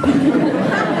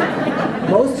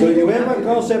 So you have a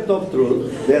concept of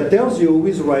truth that tells you who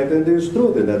is right and who is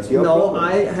truth, and that's your No, problem.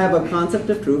 I have a concept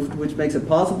of truth which makes it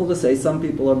possible to say some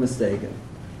people are mistaken.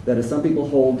 That is, some people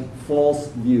hold false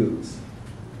views,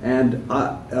 and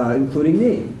including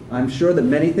me. I'm sure that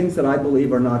many things that I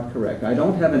believe are not correct. I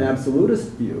don't have an absolutist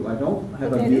view. I don't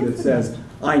have a view that says,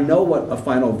 I know what a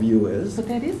final view is. But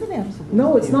that is an absolute.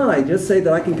 No, it's not. I just say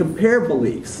that I can compare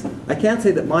beliefs. I can't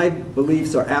say that my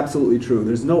beliefs are absolutely true.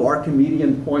 There's no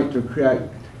Archimedean point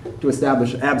to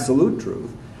establish absolute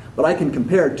truth. But I can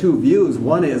compare two views.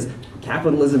 One is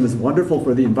capitalism is wonderful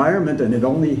for the environment and it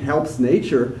only helps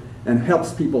nature and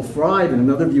helps people thrive, and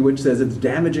another view which says it's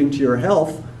damaging to your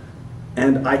health.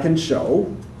 And I can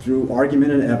show through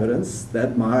argument and evidence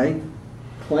that my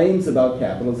claims about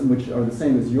capitalism, which are the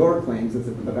same as your claims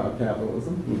about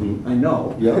capitalism, Mm-hmm. I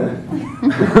know. Yeah.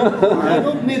 I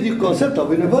don't need your concept of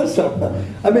universal.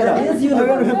 I mean, That is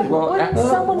universal. Well, wouldn't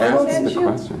someone come ask at the you?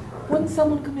 question. Wouldn't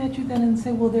someone come at you then and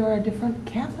say, well, there are different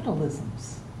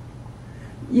capitalisms?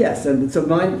 Yes, and so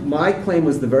my claim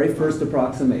was the very first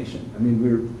approximation. I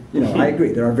mean, I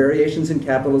agree. There are variations in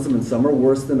capitalism, and some are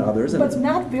worse than others. And But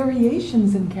not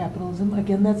variations in capitalism.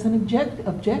 Again, that's an adjective,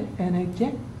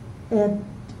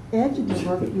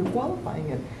 or you're qualifying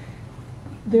it.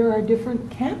 There are different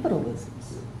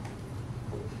capitalisms.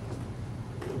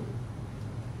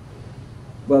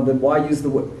 Well, then why use the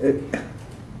word?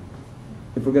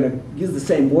 If we're going to use the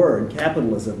same word,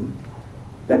 capitalism,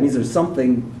 that means there's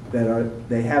something that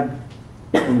they have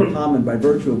in common by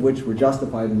virtue of which we're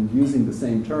justified in using the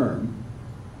same term.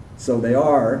 So they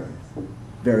are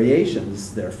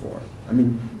variations, therefore. I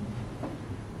mean,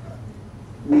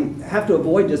 we have to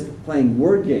avoid just playing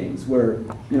word games where,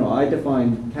 I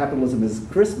define capitalism as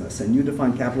Christmas and you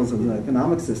define capitalism as an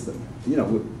economic system.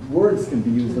 Words can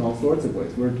be used in all sorts of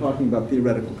ways. We're talking about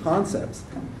theoretical concepts.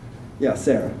 Yeah,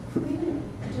 Sarah.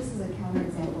 Just as a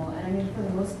counterexample, and I mean, for the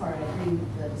most part, I agree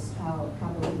with how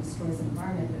capitalism destroys the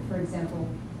environment, but for example,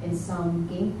 in some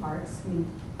game parks,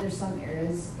 there's some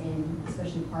areas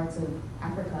especially parts of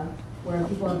Africa, where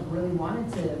people have really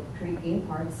wanted to create game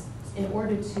parks in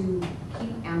order to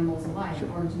keep animals alive, in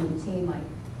order to maintain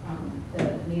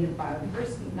the native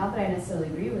biodiversity. Not that I necessarily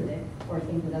agree with it or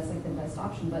think that that's the best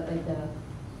option, but the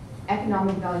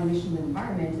economic valuation of the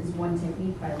environment is one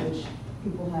technique by which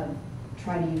people have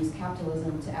tried to use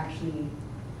capitalism to actually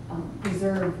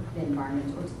preserve the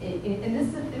environment.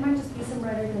 It might just be some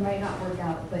rhetoric, it might not work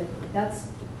out, but that's,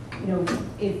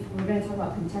 if we're going to talk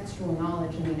about contextual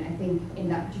knowledge, I think in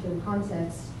that particular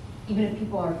context, even if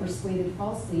people are persuaded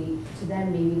falsely, to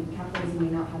them maybe capitalism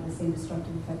may not have the same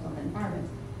destructive effect on the environment.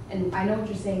 And I know what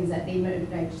you're saying is that they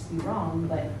might just be wrong,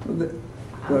 but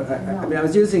I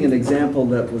was using an example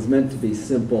that was meant to be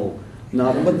simple.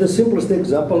 But the simplest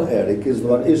example, Eric, is the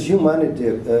one: is humanity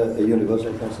a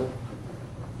universal concept?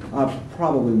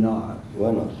 Probably not.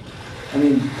 Why not? I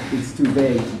mean, it's too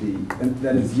vague to be. And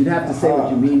that is, you'd have to say what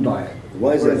you mean by it.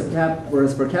 Why is it?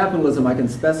 Whereas for capitalism, I can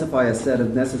specify a set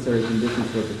of necessary conditions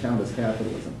for it to count as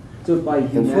capitalism. So if by And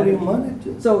for humanity.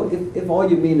 humanity. So if all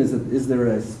you mean is there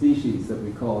a species that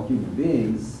we call human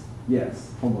beings? Yes,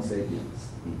 Homo sapiens.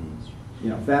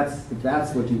 Mm-hmm. If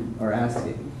that's what you are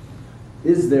asking,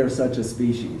 is there such a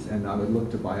species? And I would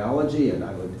look to biology, and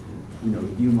I would,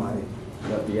 review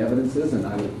what the evidence is, and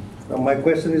I would Now, my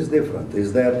question is different,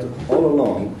 is that all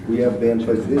along we have been,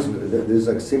 this is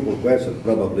a simple question,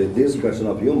 probably this question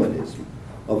of humanism,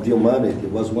 of the humanity,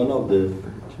 was one of the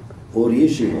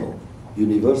original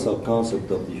universal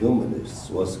concept of the humanists,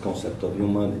 was the concept of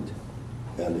humanity.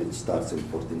 And it starts in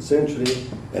the 14th century,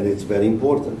 and it's very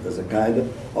important as a kind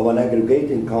of an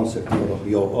aggregating concept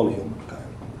for all humankind.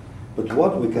 But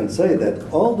what we can say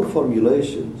that all the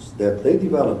formulations that they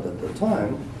developed at the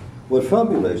time were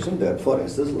formulations that, for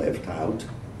instance, left out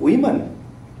women.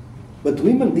 But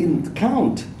women didn't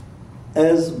count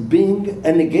as being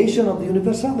a negation of the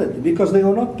universality because they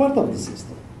were not part of the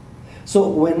system. So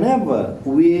whenever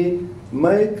we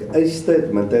make a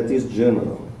statement that is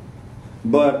general,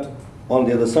 but on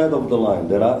the other side of the line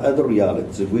there are other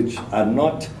realities which are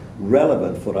not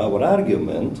relevant for our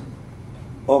argument,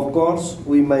 of course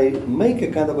we may make a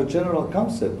kind of a general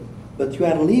concept, but you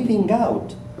are leaving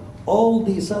out all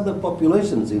these other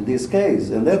populations in this case,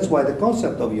 and that's why the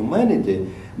concept of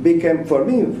humanity became, for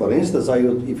me, for instance,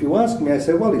 if you ask me, I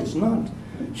say, well, it's not.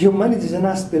 Humanity is an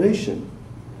aspiration.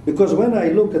 Because when I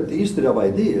look at the history of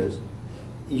ideas,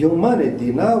 humanity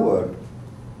in our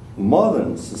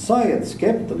modern societies,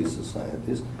 capitalist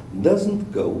societies,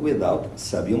 doesn't go without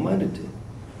subhumanity.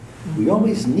 We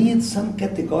always need some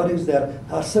categories that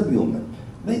are subhuman.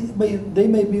 They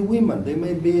may be women, they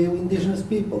may be indigenous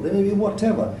people, they may be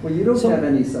whatever. Well, you don't have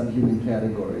any subhuman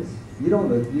categories. You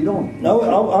don't. No,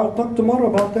 I'll talk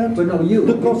tomorrow about that. But no,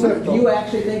 Do you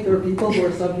actually think there are people who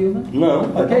are subhuman? No.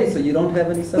 Okay, so you don't have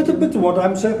any subhuman. But what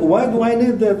I'm saying, why do I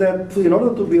need that in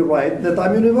order to be right, that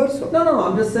I'm universal? No,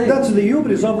 I'm just saying. That's the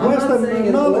hubris of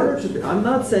Western knowledge. I'm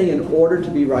not saying in order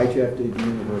to be right you have to be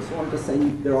universal. I'm just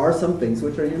saying there are some things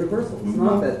which are universal. It's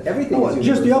not that everything is universal.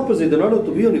 Just the opposite. In order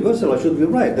to be universal, I should be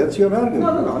right. That's your argument.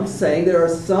 No. I'm saying there are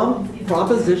some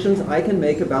propositions I can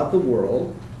make about the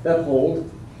world that hold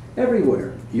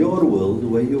everywhere. Your world, the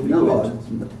way you view it.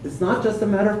 It's not just a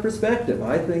matter of perspective.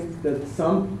 I think that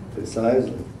some...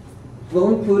 Precisely.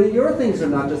 Well, including your things are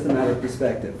not just a matter of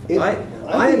perspective. I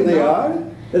think they are.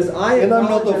 And I'm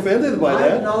not offended by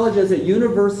that. I acknowledge as a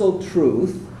universal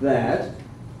truth that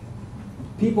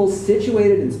people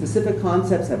situated in specific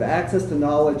concepts have access to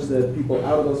knowledge that people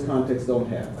out of those contexts don't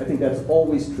have. I think that's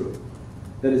always true.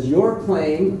 That is your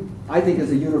claim, I think, is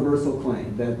a universal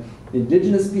claim, that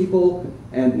indigenous people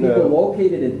and people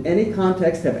located in any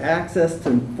context have access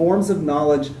to forms of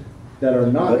knowledge that are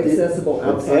not accessible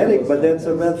outside Eric, of those but that's a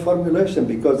contexts. bad formulation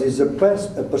because it's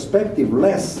a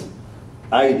perspective-less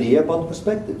idea about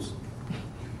perspectives.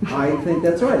 I think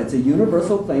that's right. It's a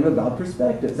universal claim about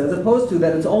perspectives, as opposed to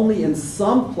that it's only in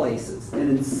some places and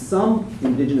in some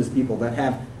indigenous people that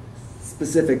have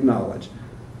specific knowledge.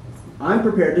 I'm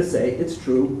prepared to say it's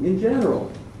true in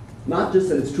general. Not just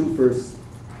that it's true for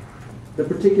the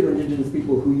particular indigenous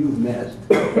people who you've met,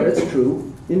 but it's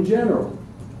true in general.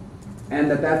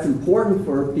 And that's important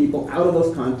for people out of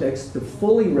those contexts to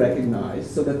fully recognize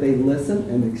so that they listen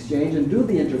and exchange and do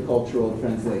the intercultural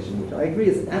translation, which I agree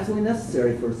is absolutely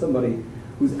necessary for somebody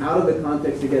who's out of the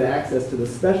context to get access to the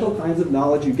special kinds of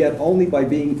knowledge you get only by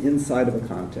being inside of a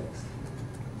context.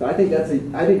 So I think that's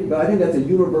a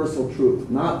universal truth,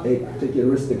 not a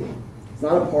particularistic one. It's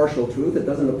not a partial truth. It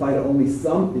doesn't apply to only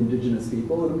some indigenous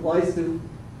people. It applies to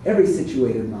every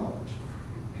situated knowledge.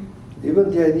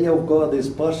 Even the idea of God is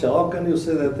partial. How can you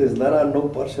say that there are no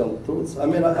partial truths? I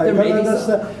mean, I don't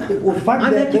understand. The fact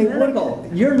I'm that ecumenical.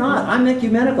 You're not. I'm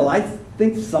ecumenical. I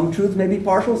think some truths may be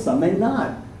partial, some may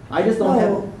not. I just don't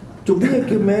have... To be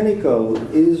ecumenical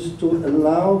is to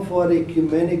allow for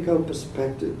ecumenical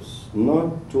perspectives,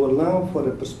 not to allow for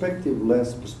a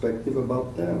perspective-less perspective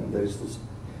about them.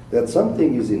 That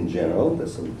something is in general, that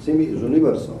something is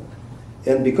universal.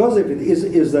 And because of it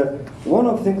is one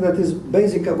of the things that is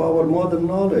basic of our modern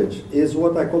knowledge is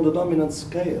what I call the dominant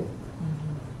scale.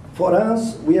 For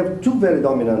us, we have two very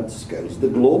dominant scales, the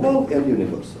global and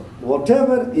universal.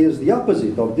 Whatever is the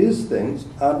opposite of these things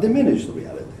are diminished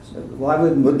realities. Well, I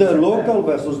wouldn't. But the local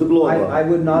versus the global. I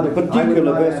would not. The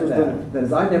particular versus that. That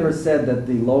is, I never said that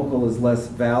the local is less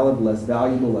valid, less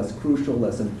valuable, less crucial,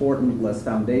 less important, less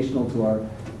foundational to our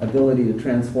ability to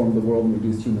transform the world and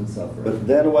reduce human suffering. But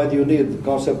then why do you need the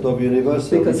concept of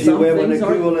universal? Because if you have an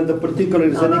equivalent, the particular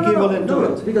is an equivalent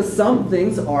to it. Because some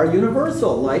things are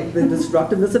universal, like the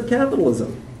destructiveness of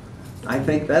capitalism. I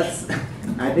think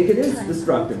it is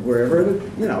destructive wherever,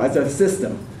 as a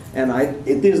system. And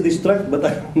it is destructive, but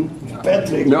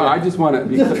Patrick. No, I just want to,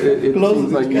 because it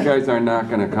seems like you guys are not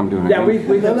going to come to an agreement.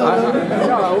 We've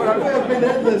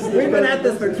been at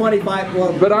this for 25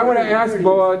 months. But I want to ask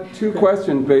Boa two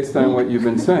questions based on what you've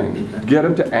been saying. Get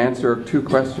him to answer two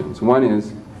questions. One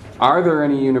is, are there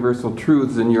any universal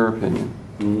truths in your opinion?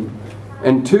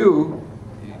 And two,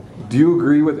 do you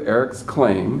agree with Eric's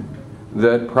claim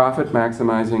that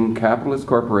profit-maximizing capitalist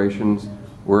corporations,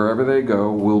 wherever they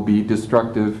go, will be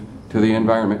destructive to the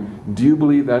environment? Do you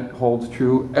believe that holds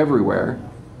true everywhere?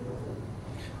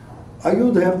 I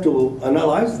would have to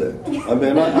analyze that. I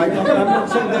mean, I'm not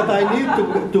saying that I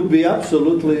need to be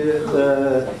absolutely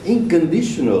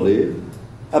unconditionally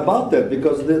about that,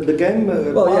 because the game I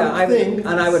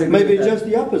would agree maybe with just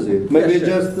that. the opposite. Maybe Yeah, sure.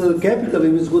 just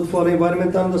capitalism is good for the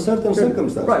environment under certain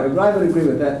circumstances. Right, I would agree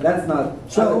with that. That's not...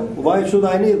 So why should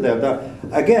I need that?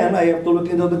 Again, I have to look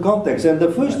into the context. And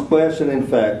the first question, in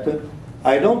fact,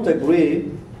 I don't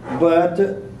agree, but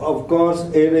of course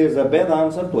it is a bad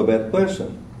answer to a bad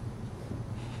question.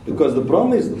 Because the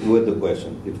problem is with the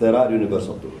question, if there are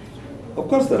universal truths. Of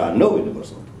course there are no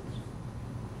universal truths.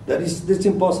 That's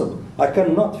impossible. I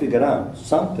cannot figure out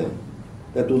something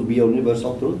that will be a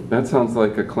universal truth. That sounds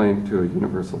like a claim to a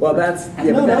universal Well, truth.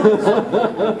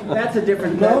 that's a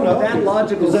different... No. That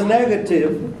logical... It's a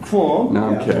negative form No,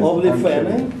 I'm kidding. of I'm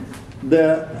defending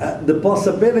the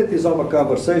possibilities of a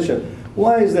conversation.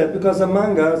 Why is that? Because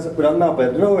among us, well, no,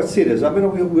 but no, it's serious. I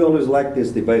mean, we always like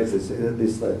these debates. This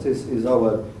is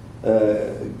our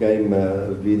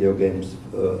video games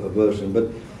version.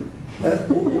 But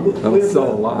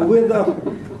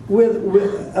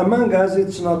among us,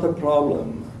 it's not a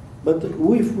problem. But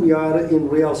if we are in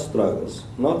real struggles,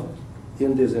 not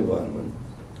in this environment,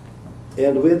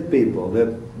 and with people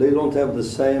that they don't have the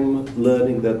same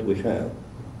learning that we have,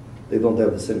 they don't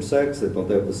have the same sex, they don't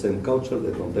have the same culture,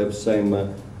 they don't have the same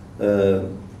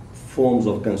forms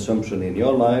of consumption in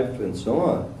your life, and so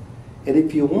on. And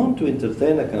if you want to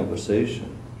entertain a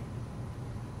conversation,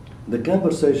 the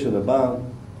conversation about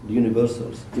the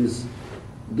universals is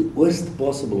the worst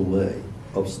possible way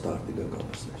of starting a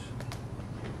conversation,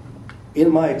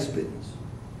 in my experience.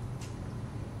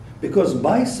 Because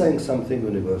by saying something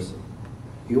universal,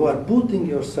 you are putting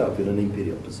yourself in an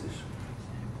imperial position.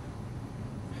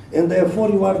 And therefore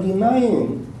you are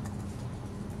denying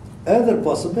other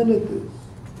possibilities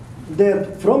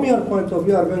that from your point of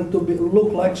view are going to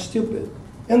look like stupid.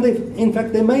 And in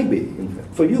fact they may be, in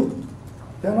fact, for you.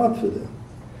 They're not for them.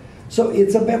 So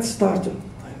it's a bad starter.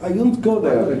 I wouldn't go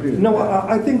there. No,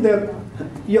 I think that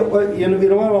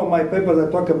in one of my papers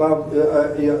I talk about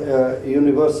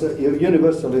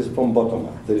universalism from bottom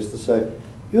up. That is to say,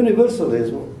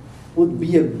 universalism would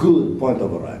be a good point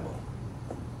of arrival.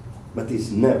 But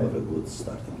it's never a good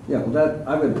starting point. Yeah, well,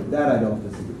 that I don't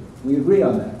disagree with. We agree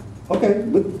on that. Okay,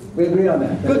 good. We agree on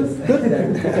that. Good.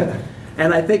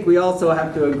 And I think we also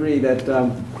have to agree that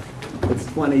it's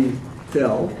 20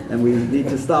 till, and we need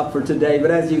to stop for today.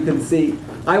 But as you can see,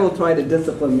 I will try to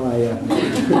discipline myself.